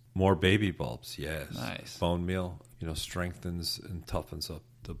bulbs. More baby bulbs, yes. Nice. Bone meal, strengthens and toughens up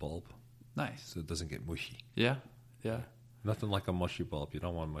the bulb. Nice. So it doesn't get mushy. Yeah. Yeah. Nothing like a mushy bulb. You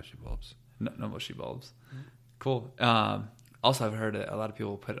don't want mushy bulbs. No mushy bulbs. Cool. Also, I've heard a lot of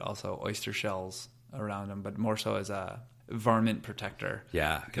people put also oyster shells around them, but more so as a varmint protector.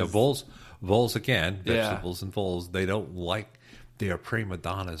 Yeah. Voles again, vegetables and voles, they are prima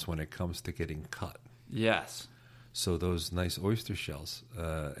donnas when it comes to getting cut. Yes. So those nice oyster shells,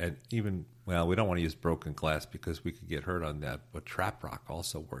 and even, well, we don't want to use broken glass because we could get hurt on that, but trap rock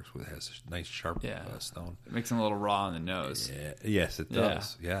also works it has a nice sharp stone. It makes them a little raw in the nose. Yeah. Yes, it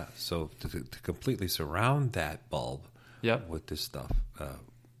does. Yeah. So to completely surround that bulb with this stuff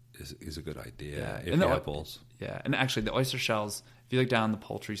is a good idea if you have bulbs. Yeah, and actually the oyster shells, if you look down the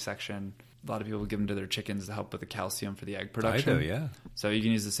poultry section, a lot of people give them to their chickens to help with the calcium for the egg production. I do, yeah. So you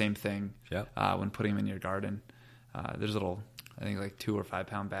can use the same thing when putting them in your garden. There's little, I think like 2 or 5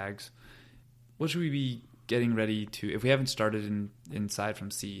 pound bags. What should we be getting ready to, if we haven't started inside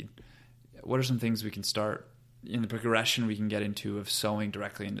from seed, what are some things we can start in the progression we can get into of sowing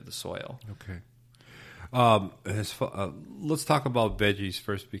directly into the soil? Okay. Let's talk about veggies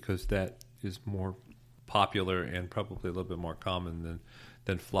first because that is more popular and probably a little bit more common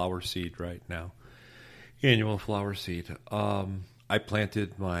than flower seed right now. Annual flower seed. I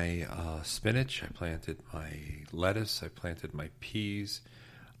planted my spinach. I planted my lettuce. I planted my peas.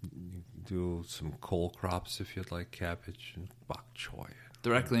 Do some cole crops if you'd like, cabbage and bok choy.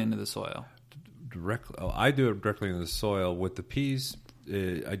 Directly into the soil. I do it directly in the soil. With the peas,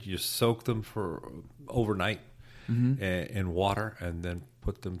 I just soak them for overnight in water and then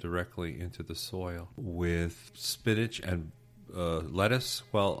put them directly into the soil. With spinach and lettuce,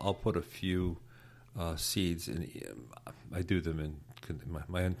 well, I'll put a few seeds in. I do them in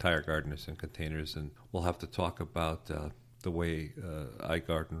my entire garden is in containers, and we'll have to talk about the way I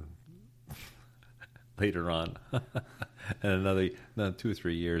garden later on, in another 2 or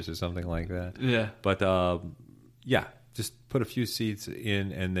 3 years or something like that. Yeah. But just put a few seeds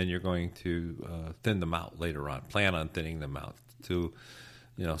in, and then you're going to thin them out later on. Plan on thinning them out to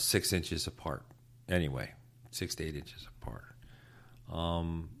 6 inches apart. Anyway, 6 to 8 inches apart.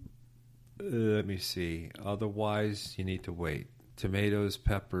 Let me see. Otherwise, you need to wait. Tomatoes,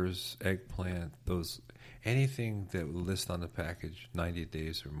 peppers, eggplant, anything that will list on the package 90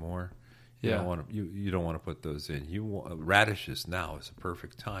 days or more. You don't want to put those in. Radishes now is a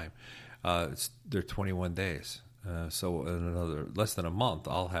perfect time. They're 21 days. So in another less than a month,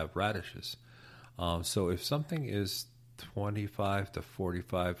 I'll have radishes. So if something is 25 to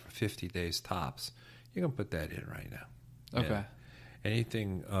 45, 50 days tops, you can put that in right now. Okay. Yeah.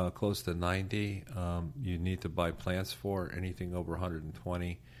 Anything close to 90, you need to buy plants for. Anything over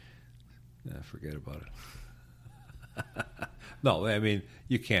 120, forget about it. No, I mean,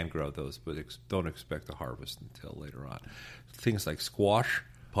 you can grow those, but don't expect to harvest until later on. Things like squash,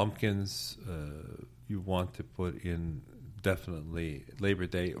 pumpkins, you want to put in definitely Labor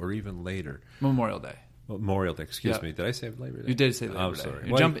Day or even later. Memorial Day. Excuse me. Did I say Labor Day? You did say Labor Day. I'm sorry.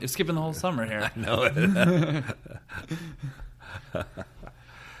 You're skipping the whole summer here. I know.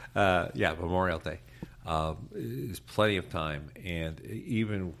 Memorial Day is plenty of time, and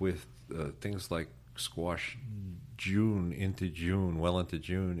even with things like squash, well into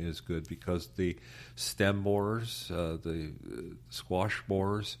June is good because the stem borers, the squash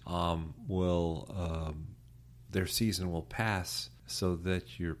borers, their season will pass so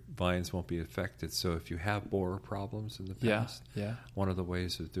that your vines won't be affected. So if you have borer problems in the past, one of the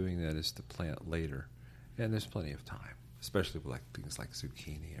ways of doing that is to plant later, and there's plenty of time. Especially with things like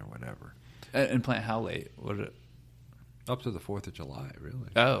zucchini or whatever. And plant how late? Up to the 4th of July, really.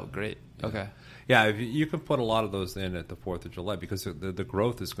 Oh, great. Yeah. Okay. Yeah, you can put a lot of those in at the 4th of July because the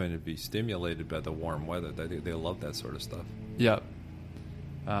growth is going to be stimulated by the warm weather. They love that sort of stuff. Yep.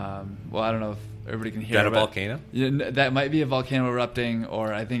 Well, I don't know if everybody can hear. Is that a volcano? Yeah, that might be a volcano erupting,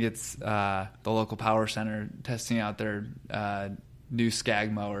 or I think it's the local power center testing out their new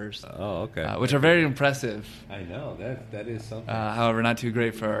Skag mowers. Oh, okay. Which are very impressive. I know that is something. However, not too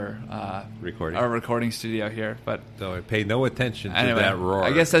great for our recording studio here. But so I pay no attention to anyway, that roar.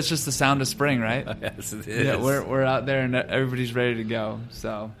 I guess that's just the sound of spring, right? Yes, it is. Yeah, we're out there and everybody's ready to go.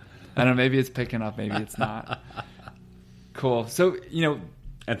 So I don't know. Maybe it's picking up. Maybe it's not. Cool. So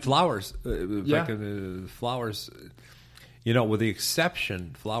and flowers. Flowers. With the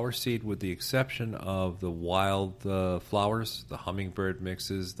exception, flower seed, with the exception of the wild flowers, the hummingbird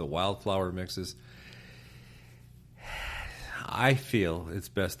mixes, the wildflower mixes, I feel it's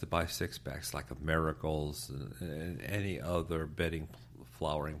best to buy 6-packs like marigolds and any other bedding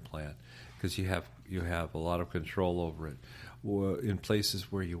flowering plant because you have a lot of control over it. In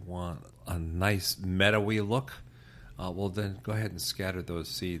places where you want a nice meadowy look, well, then go ahead and scatter those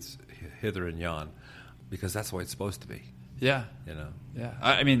seeds hither and yon, because that's the way it's supposed to be. Yeah. Yeah.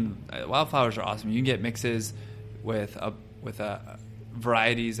 I mean, wildflowers are awesome. You can get mixes with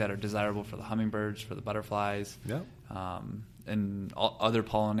varieties that are desirable for the hummingbirds, for the butterflies, and all other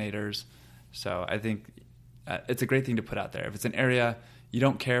pollinators. So I think it's a great thing to put out there. If it's an area you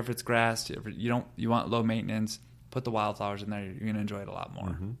don't care if it's grass, if you want low maintenance, put the wildflowers in there. You're going to enjoy it a lot more.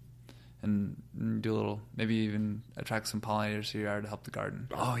 Mm-hmm. And do a little, maybe even attract some pollinators to your yard to help the garden.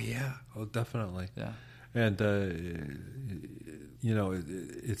 Oh, yeah. Oh, definitely. Yeah. And,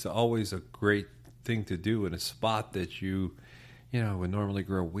 it's always a great thing to do in a spot that you would normally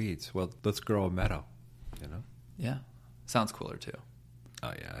grow weeds. Well, let's grow a meadow, Yeah. Sounds cooler, too.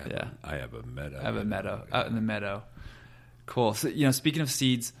 Oh, yeah. I have a meadow. I have a meadow. Out in the meadow. Cool. So, speaking of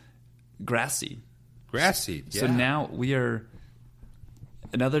seeds, grass seed. Grass seed, yeah. So now we are,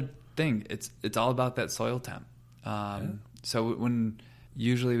 another thing, it's all about that soil temp. So when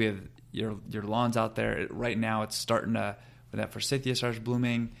usually we have your lawn's out there, right now it's starting to, when that forsythia starts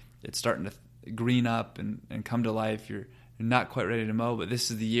blooming, it's starting to green up and come to life. You're not quite ready to mow, but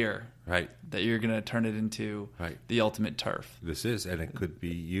this is the year that you're going to turn it into the ultimate turf. This is, and it could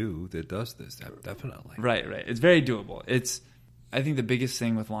be you that does this, definitely. Right. It's very doable. I think the biggest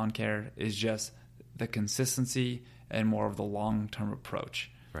thing with lawn care is just the consistency and more of the long-term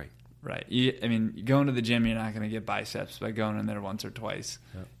approach. Right. You go into the gym, you're not going to get biceps by going in there once or twice.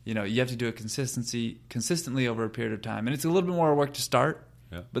 Yep. You have to do it consistently over a period of time. And it's a little bit more work to start,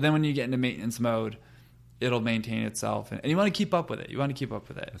 but then when you get into maintenance mode, it'll maintain itself. And you want to keep up with it.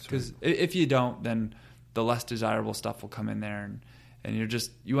 Because if you don't, then the less desirable stuff will come in there. And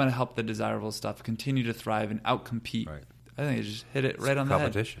you want to help the desirable stuff continue to thrive and outcompete. Right. I think you just hit it right on the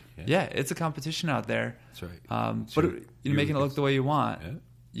head. Competition. Yeah, it's a competition out there. That's right. But making it look the way you want. Yeah.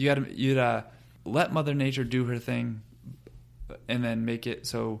 You gotta let Mother Nature do her thing, and then make it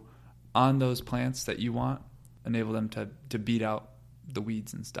so on those plants that you want, enable them to beat out the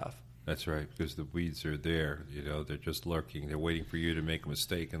weeds and stuff. That's right, because the weeds are there. They're just lurking. They're waiting for you to make a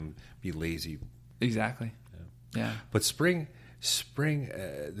mistake and be lazy. Exactly. Yeah. But spring.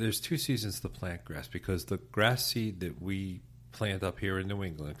 There's 2 seasons to plant grass, because the grass seed that we plant up here in New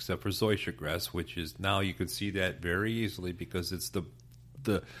England, except for zoysia grass, which is now you can see that very easily because it's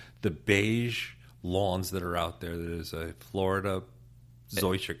the beige lawns that are out there. That is a Florida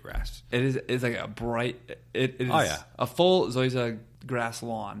zoysia grass. It's like a bright. It is a full zoysia grass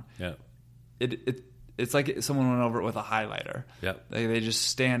lawn. Yeah. It's like someone went over it with a highlighter. Yep. They just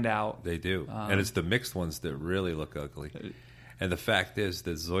stand out. They do, and it's the mixed ones that really look ugly. And the fact is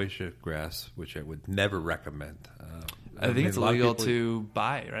that zoysia grass, which I would never recommend. I think it's illegal to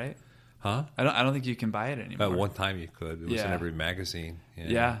buy, right? Huh? I don't think you can buy it anymore. At one time you could. It was in every magazine.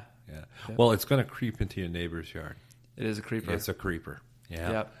 Yeah. Well, it's going to creep into your neighbor's yard. It is a creeper. It's a creeper.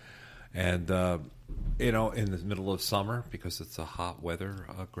 Yeah. Yep. And, in the middle of summer, because it's a hot weather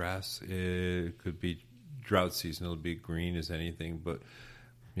grass, it could be drought season. It'll be green as anything. But,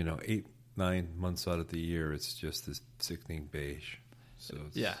 8-9 months out of the year, it's just this sickening beige. So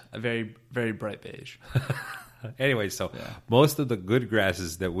a very, very bright beige. Anyway, most of the good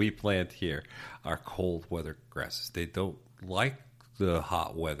grasses that we plant here are cold weather grasses. They don't like the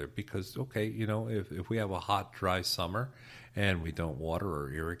hot weather because, if we have a hot, dry summer and we don't water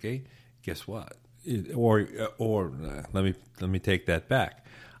or irrigate, guess what? Let me take that back.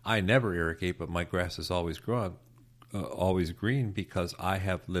 I never irrigate, but my grass is always green because I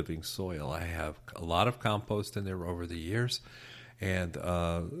have living soil. I have a lot of compost in there over the years. And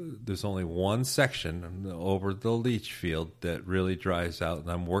there's only one section over the leach field that really dries out, and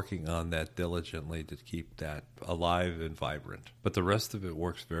I'm working on that diligently to keep that alive and vibrant. But the rest of it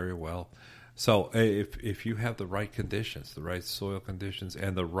works very well. So if you have the right conditions, the right soil conditions,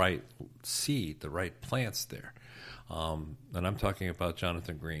 and the right seed, the right plants there, and I'm talking about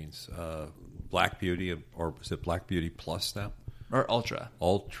Jonathan Green's Black Beauty, or is it Black Beauty Plus now? Or Ultra.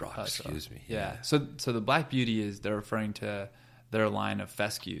 Excuse me. Yeah. So the Black Beauty they're referring to their line of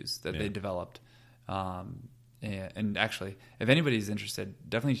fescues that they developed. And actually, if anybody's interested,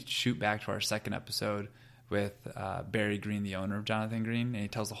 definitely shoot back to our second episode with Barry Green, the owner of Jonathan Green, and he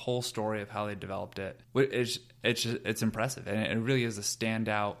tells the whole story of how they developed it. It's impressive, and it really is a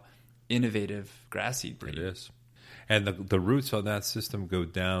standout, innovative grass seed breed. It is. And the roots on that system go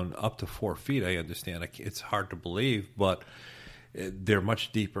down up to 4 feet, I understand. It's hard to believe, but they're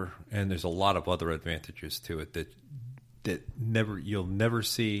much deeper, and there's a lot of other advantages to it that you'll never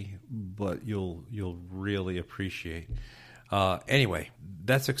see, but you'll really appreciate. Anyway,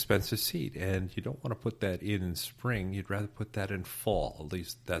 that's expensive seed, and you don't want to put that in spring. You'd rather put that in fall. At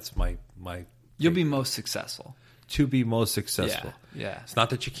least that's my You'll be most successful. To be most successful. Yeah. It's not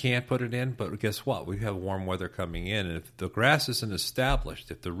that you can't put it in, but guess what? We have warm weather coming in, and if the grass isn't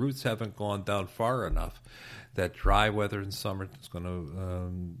established, if the roots haven't gone down far enough, that dry weather in summer is going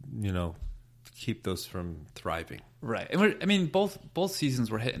to, keep those from thriving. Right. And both seasons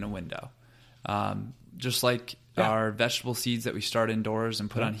were hitting a window. Just like our vegetable seeds that we start indoors and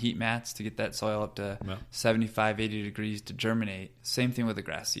put on heat mats to get that soil up to 75, 80 degrees to germinate. Same thing with the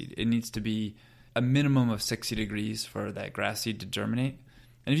grass seed. It needs to be a minimum of 60 degrees for that grass seed to germinate.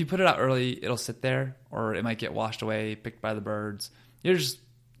 And if you put it out early, it'll sit there, or it might get washed away, picked by the birds. You're just,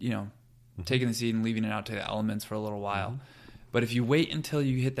 taking the seed and leaving it out to the elements for a little while. But if you wait until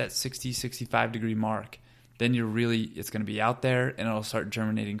you hit that 60, 65 degree mark, then it's going to be out there, and it'll start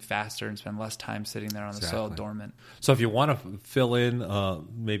germinating faster and spend less time sitting there on the soil dormant. So if you want to fill in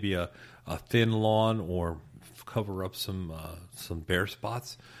maybe a thin lawn or cover up some bare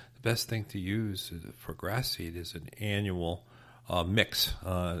spots, the best thing to use for grass seed is an annual mix,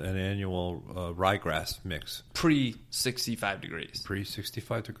 an annual ryegrass mix. Pre-65 degrees.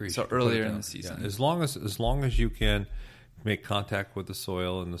 Pre-65 degrees. So earlier in the season. Yeah. As long as you can make contact with the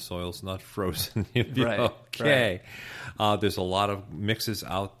soil and the soil's not frozen, you'll be okay. Right. There's a lot of mixes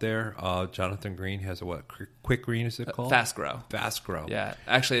out there. Jonathan Green has a Quick Green is it called? Fast Grow. Fast Grow. Yeah.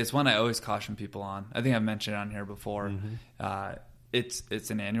 Actually, it's one I always caution people on. I think I've mentioned it on here before.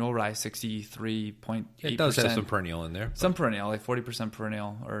 It's an annual rye, 63.8%. It does have some perennial in there. Some perennial, like 40%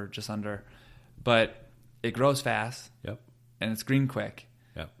 perennial or just under. But it grows fast. Yep. And it's green quick.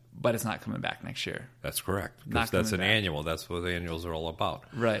 Yep. But it's not coming back next year. That's correct. Because that's an annual. That's what the annuals are all about.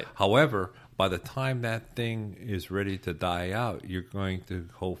 Right. However, by the time that thing is ready to die out, you're going to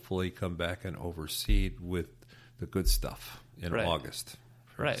hopefully come back and overseed with the good stuff in August,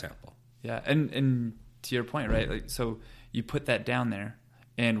 for example. Yeah. And to your point, right? Like, so you put that down there,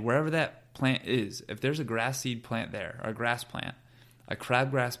 and wherever that plant is, if there's a grass seed plant there, or a grass plant, a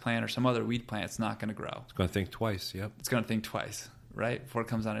crabgrass plant, or some other weed plant, it's not going to grow. It's going to think twice, yep. It's going to think twice, right, before it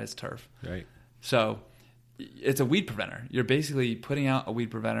comes on its turf. Right. So it's a weed preventer. You're basically putting out a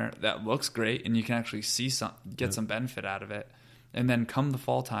weed preventer that looks great, and you can actually get some benefit out of it. And then come the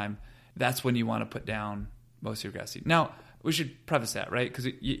fall time, that's when you want to put down most of your grass seed. Now, we should preface that, right? Because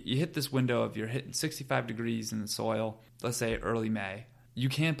you hit this window of you're hitting 65 degrees in the soil, let's say early May. You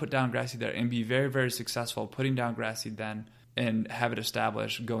can put down grass seed there and be very, very successful putting down grass seed then and have it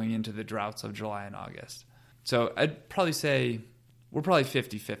established going into the droughts of July and August. So I'd probably say we're probably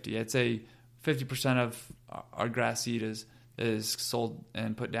 50-50. I'd say 50% of our grass seed is sold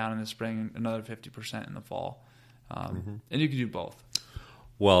and put down in the spring, another 50% in the fall. And you can do both.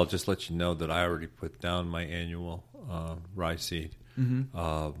 Well, just let you know that I already put down my annual rye seed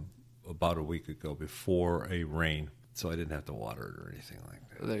about a week ago before a rain, so I didn't have to water it or anything like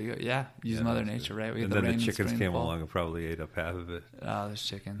that. There you go. Yeah, use Mother Nature, right? And then the chickens came along and probably ate up half of it. Oh, there's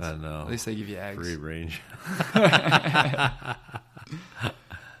chickens. I know. At least they give you eggs. Free range.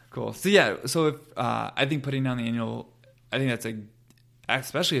 Cool. So yeah, so if I think putting down the annual, I think that's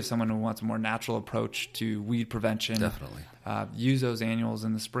especially if someone who wants a more natural approach to weed prevention. Definitely. Use those annuals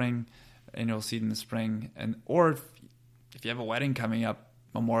in the spring, annual seed in the spring, or if you have a wedding coming up,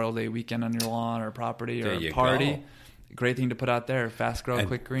 Memorial Day weekend on your lawn or property or a party, great thing to put out there. Fast Grow,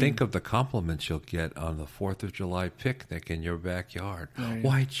 Quick Green. Think of the compliments you'll get on the 4th of July picnic in your backyard.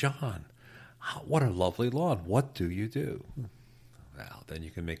 Why, John, what a lovely lawn. What do you do? Well, then you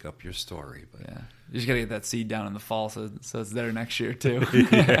can make up your story. But yeah, you just got to get that seed down in the fall so it's there next year too.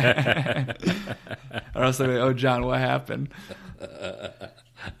 Or else they're like, oh, John, what happened?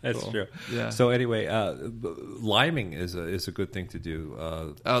 That's true. Yeah. So anyway, liming is a good thing to do.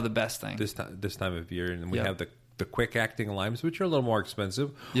 The best thing this time of year, and we have the quick acting limes, which are a little more expensive.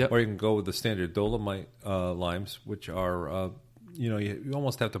 Yep. Or you can go with the standard Dolomite limes, which are you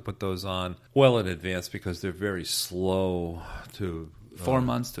almost have to put those on well in advance because they're very slow to 4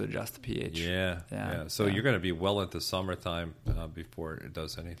 months to adjust the pH. Yeah. So you're going to be well into summertime before it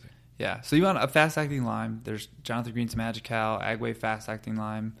does anything. Yeah, so you want a fast-acting lime. There's Jonathan Green's Magical, Agway fast-acting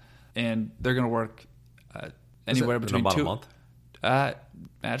lime, and they're going to work anywhere between about a month?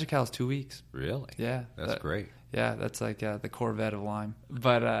 Magical is 2 weeks. Really? Yeah. That's great. Yeah, that's like the Corvette of lime.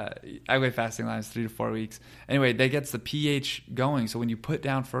 But Agway fasting lime is 3 to 4 weeks. Anyway, that gets the pH going, so when you put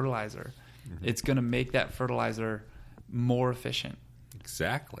down fertilizer, it's going to make that fertilizer more efficient.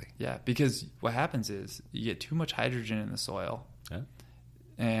 Exactly. Yeah, because what happens is you get too much hydrogen in the soil. Yeah.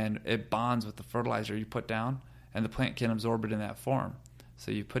 And it bonds with the fertilizer you put down, and the plant can absorb it in that form. So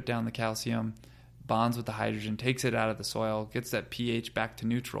you put down the calcium, bonds with the hydrogen, takes it out of the soil, gets that pH back to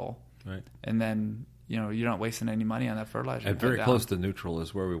neutral, Right. and then you're not wasting any money on that fertilizer. And very close to neutral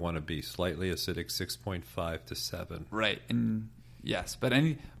is where we want to be. Slightly acidic, 6.5 to 7. Right, and yes, but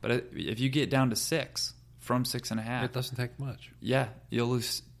if you get down to 6 from 6.5, it doesn't take much. Yeah, you'll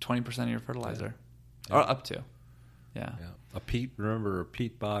lose 20% of your fertilizer, or up to. Yeah. A peat. Remember, a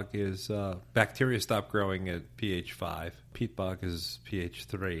peat bog is bacteria stop growing at pH 5. Peat bog is pH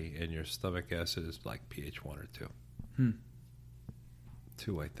 3, and your stomach acid is like pH 1 or 2.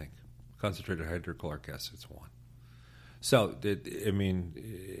 2, I think. Concentrated hydrochloric acid is 1. So,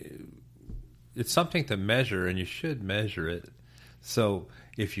 it's something to measure, and you should measure it. So,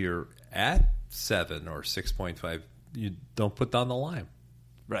 if you're at 7 or 6.5, you don't put down the lime.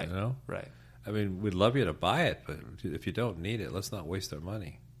 Right. Right. I mean, we'd love you to buy it, but if you don't need it, let's not waste our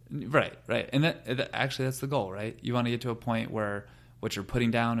money. Right. And actually, that's the goal, right? You want to get to a point where what you're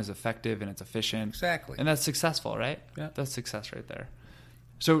putting down is effective and it's efficient. Exactly. And that's successful, right? Yeah. That's success right there.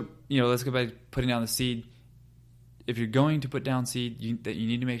 So, let's go back to putting down the seed. If you're going to put down seed, you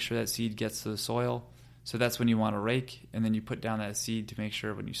need to make sure that seed gets to the soil. So that's when you want to rake, and then you put down that seed to make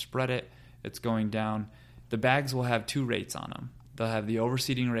sure when you spread it, it's going down. The bags will have 2 rates on them. They'll have the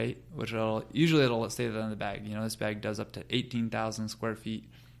overseeding rate, which usually it'll say that on the bag. This bag does up to 18,000 square feet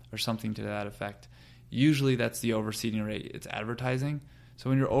or something to that effect. Usually that's the overseeding rate it's advertising. So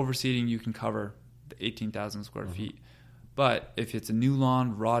when you're overseeding, you can cover the 18,000 square feet. But if it's a new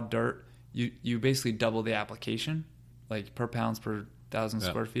lawn, raw dirt, you basically double the application, like per pounds per 1,000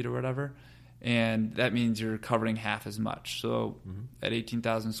 square feet or whatever. And that means you're covering half as much. So at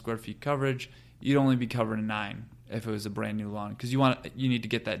 18,000 square feet coverage, you'd only be covering 9 if it was a brand new lawn, because you need to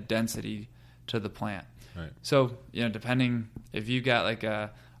get that density to the plant. Right. So depending if you got like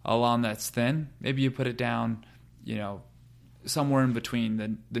a lawn that's thin, maybe you put it down, somewhere in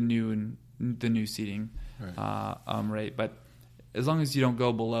between the new seeding rate. But as long as you don't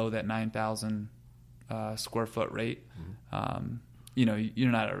go below that 9,000 square foot rate,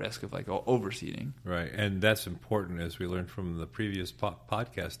 you're not at risk of like overseeding. Right, and that's important, as we learned from the previous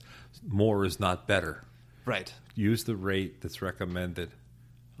podcast. More is not better. Right. Use the rate that's recommended.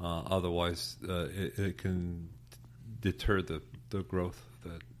 Otherwise, it can deter the growth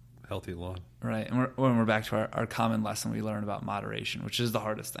of that healthy lawn. Right, and we're back to our common lesson we learned about moderation, which is the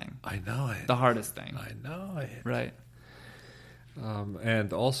hardest thing. I know it. The hardest thing. I know it. Right.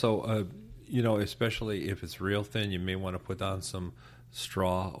 And also, especially if it's real thin, you may want to put down some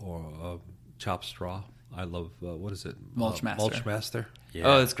straw or chopped straw. I love, what is it? Mulch Master. Mulch Master. Yeah.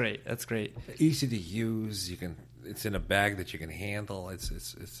 Oh, that's great. That's great. Easy to use. It's in a bag that you can handle. It's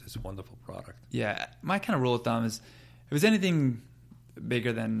a wonderful product. Yeah. My kind of rule of thumb is if it's anything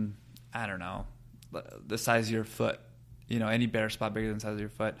bigger than, I don't know, the size of your foot, any bare spot bigger than the size of your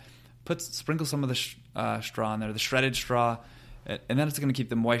foot, sprinkle some of the straw in there, the shredded straw, and then it's going to keep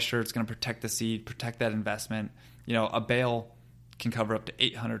the moisture. It's going to protect the seed, protect that investment. A bale can cover up to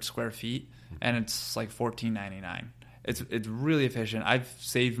 800 square feet, and it's like $14.99. It's really efficient. I've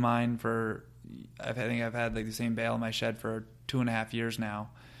saved mine I think I've had like the same bale in my shed for 2.5 years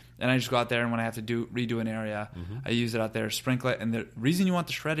now, and I just go out there, and when I have to redo an area, I use it out there, sprinkle it. And the reason you want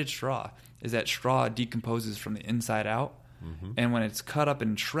the shredded straw is that straw decomposes from the inside out, and when it's cut up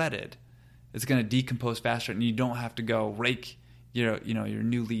and shredded, it's going to decompose faster, and you don't have to go rake your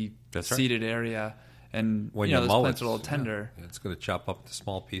newly seeded area. And when those plants are a little tender. Yeah, it's going to chop up into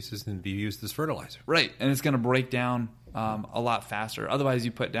small pieces and be used as fertilizer. Right, and it's going to break down a lot faster. Otherwise,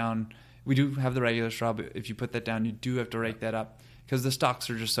 we do have the regular straw, but if you put that down, you do have to rake that up because the stalks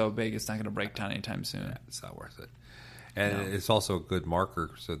are just so big, it's not going to break down anytime soon. Yeah, it's not worth it. And it's also a good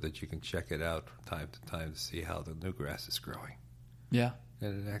marker so that you can check it out from time to time to see how the new grass is growing. Yeah.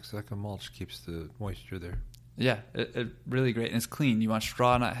 And it acts like a mulch, keeps the moisture there. Yeah, it really great. And it's clean. You want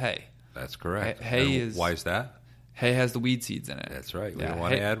straw, not hay. That's correct. Hay is... Why is that? Hay has the weed seeds in it. That's right. We don't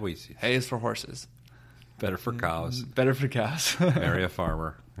want to add weed seeds. Hay is for horses. Better for cows. Better for cows. Marry a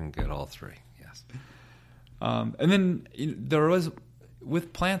farmer and get all 3. Yes. And then there was,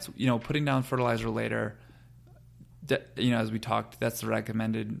 with plants, putting down fertilizer later, as we talked, that's the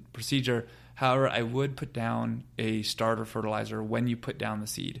recommended procedure. However, I would put down a starter fertilizer when you put down the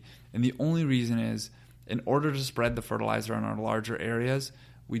seed. And the only reason is, in order to spread the fertilizer on our larger areas,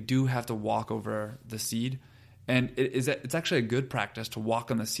 we do have to walk over the seed. And it's actually a good practice to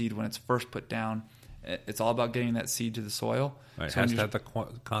walk on the seed when it's first put down. It's all about getting that seed to the soil. Right. It So has to have the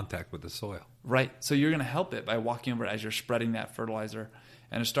contact with the soil. Right. So you're going to help it by walking over it as you're spreading that fertilizer.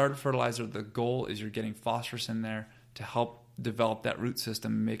 And a starter fertilizer, the goal is you're getting phosphorus in there to help develop that root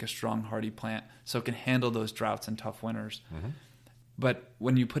system and make a strong, hardy plant so it can handle those droughts and tough winters. Mm-hmm. But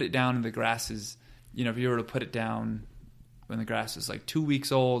when you put it down and the grass is if you were to put it down when the grass is like 2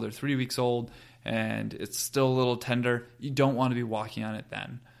 weeks old or 3 weeks old and it's still a little tender, you don't want to be walking on it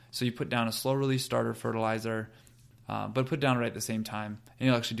then. So you put down a slow release starter fertilizer, but put it down right at the same time, and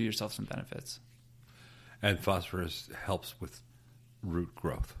you'll actually do yourself some benefits. And phosphorus helps with root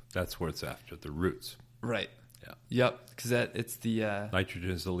growth. That's where it's after, the roots. Right. Yeah. Yep. Because it's the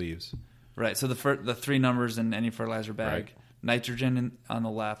nitrogen is the leaves. Right. So the three numbers in any fertilizer bag: Right. nitrogen on the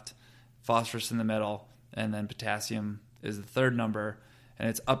left, phosphorus in the middle, and then potassium is the third number, and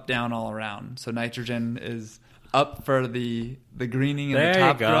it's up, down, all around. So nitrogen is up for the greening and there the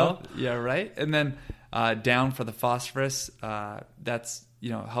top you go. growth. Yeah. Right. And then down for the phosphorus. That's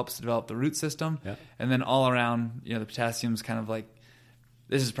helps to develop the root system. Yeah. And then all around, the potassium's kind of like.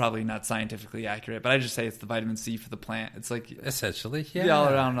 This is probably not scientifically accurate, but I just say it's the vitamin C for the plant. It's like essentially, the all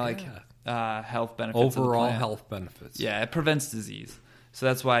around health benefits. Overall of the plant. health benefits. Yeah, it prevents disease. So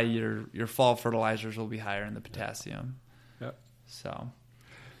that's why your fall fertilizers will be higher in the potassium. Yep. So,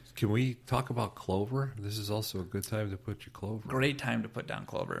 can we talk about clover? This is also a good time to put your clover. Great time to put down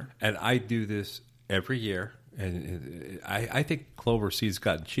clover. And I do this every year, and I think clover seeds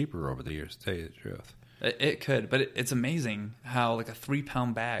gotten cheaper over the years, to tell you the truth. It could, but it's amazing how like a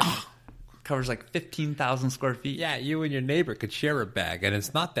 3-pound bag covers like 15,000 square feet. Yeah, you and your neighbor could share a bag, and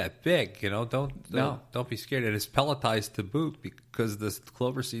it's not that big. Don't be scared. And it's pelletized to boot because the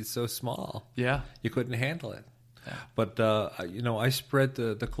clover seed's so small. Yeah, you couldn't handle it. Yeah. But I spread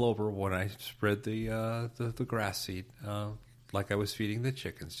the clover when I spread the grass seed, like I was feeding the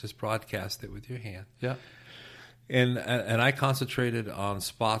chickens. Just broadcast it with your hand. Yeah, and I concentrated on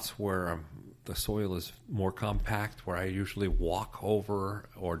spots where the soil is more compact, where I usually walk over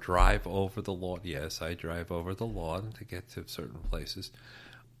or drive over the lawn. Yes, I drive over the lawn to get to certain places.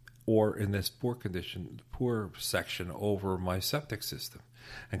 Or in this poor section over my septic system.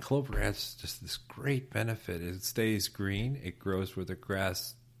 And clover has just this great benefit. It stays green. It grows where the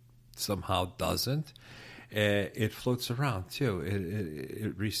grass somehow doesn't. It floats around, too.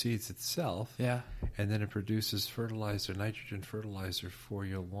 It reseeds itself. Yeah. And then it produces nitrogen fertilizer for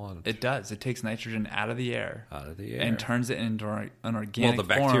your lawn. It does. It takes nitrogen out of the air. And turns it into an organic the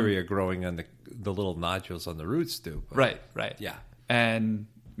bacteria growing on the little nodules on the roots do. Right. Yeah. And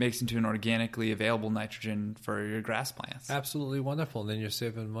makes into an organically available nitrogen for your grass plants. Absolutely wonderful. And then you're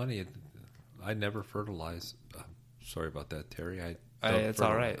saving money. I never fertilize. Sorry about that, Terry. It's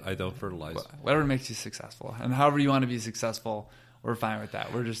all right. I don't fertilize. Whatever makes you successful. And however you want to be successful, we're fine with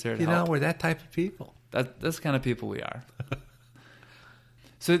that. We're just here to help. We're that type of people. That's the kind of people we are.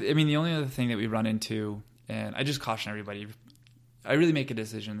 So, I mean, the only other thing that we run into, and I just caution everybody, I really make a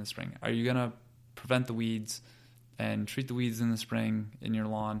decision in the spring. Are you going to prevent the weeds and treat the weeds in the spring in your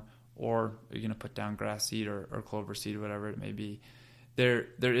lawn, or are you going to put down grass seed or clover seed, or whatever it may be? There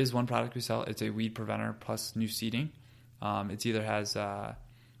is one product we sell. It's a weed preventer plus new seeding. It either has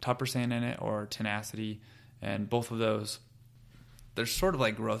Topricin in it or Tenacity, and both of those, they're sort of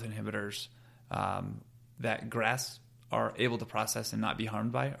like growth inhibitors that grass are able to process and not be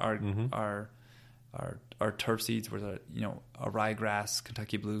harmed by. Our turf seeds, where a ryegrass,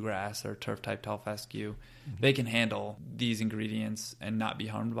 Kentucky bluegrass, or turf type tall fescue, they can handle these ingredients and not be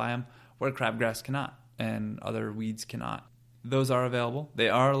harmed by them, where crabgrass cannot and other weeds cannot. Those are available. They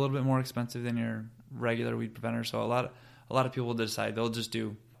are a little bit more expensive than your regular weed preventer, so a lot of people will decide they'll just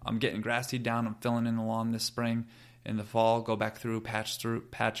do, I'm getting grass seed down, I'm filling in the lawn this spring, in the fall, go back through,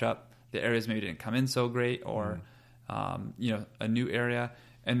 patch up the areas maybe didn't come in so great, or a new area.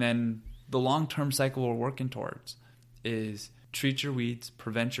 And then the long-term cycle we're working towards is treat your weeds,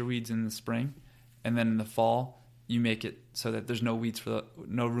 prevent your weeds in the spring, and then in the fall you make it so that there's no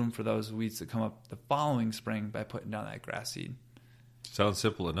room for those weeds to come up the following spring by putting down that grass seed. Sounds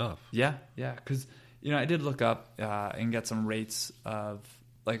simple enough. Yeah, because I did look up and get some rates of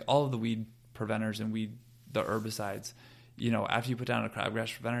like all of the weed preventers and the herbicides. After you put down a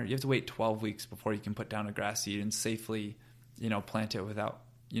crabgrass preventer, you have to wait 12 weeks before you can put down a grass seed and safely, plant it without,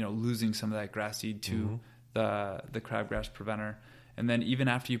 losing some of that grass seed to the crabgrass preventer. And then even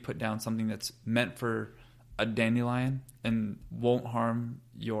after you put down something that's meant for a dandelion and won't harm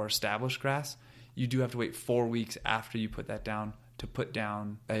your established grass, you do have to wait 4 weeks after you put that down to put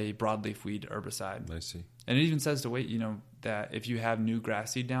down a broadleaf weed herbicide. I see. And it even says to wait, that if you have new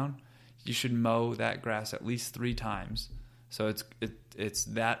grass seed down, you should mow that grass at least 3 times. So it's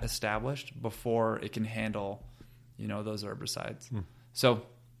that established before it can handle, those herbicides. So,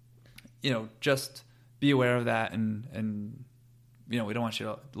 just be aware of that, and we don't want you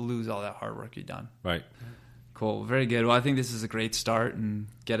to lose all that hard work you've done. Right. Cool. Very good. Well, I think this is a great start and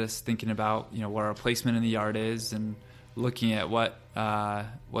get us thinking about, what our placement in the yard is and looking at what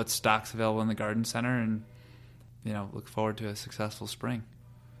stock's available in the garden center, and look forward to a successful spring.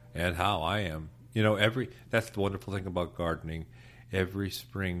 And how I am. That's the wonderful thing about gardening. Every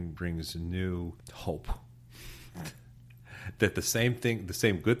spring brings new hope. That the same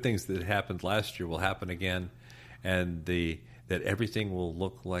good things that happened last year will happen again, and that everything will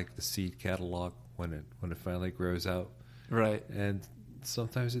look like the seed catalog when it finally grows out. Right. And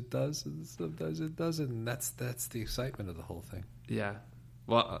sometimes it does, and sometimes it doesn't. And that's the excitement of the whole thing. Yeah.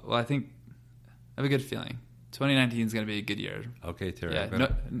 Well, I think I have a good feeling. 2019 is going to be a good year. Okay, Terry. Yeah,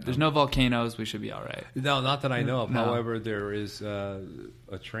 there's no volcanoes. We should be all right. No, not that I know of. No. However, there is a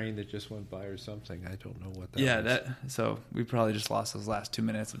train that just went by or something. I don't know what that was. So we probably just lost those last 2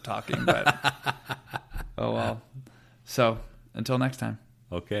 minutes of talking. But oh well. So until next time.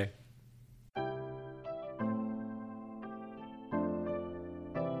 Okay.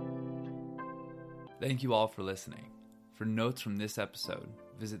 Thank you all for listening. For notes from this episode,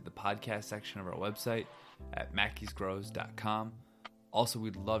 visit the podcast section of our website at mackysgrows.com. Also,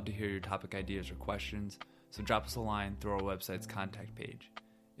 we'd love to hear your topic ideas or questions, so drop us a line through our website's contact page.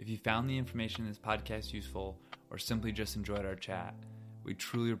 If you found the information in this podcast useful or simply just enjoyed our chat, we'd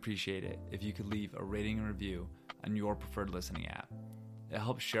truly appreciate it if you could leave a rating and review on your preferred listening app. It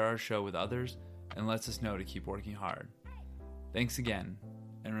helps share our show with others and lets us know to keep working hard. Thanks again,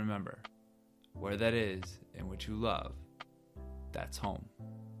 and remember, where that is in which you love, that's home.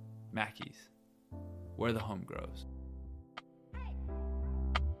 Mackey's, where the home grows.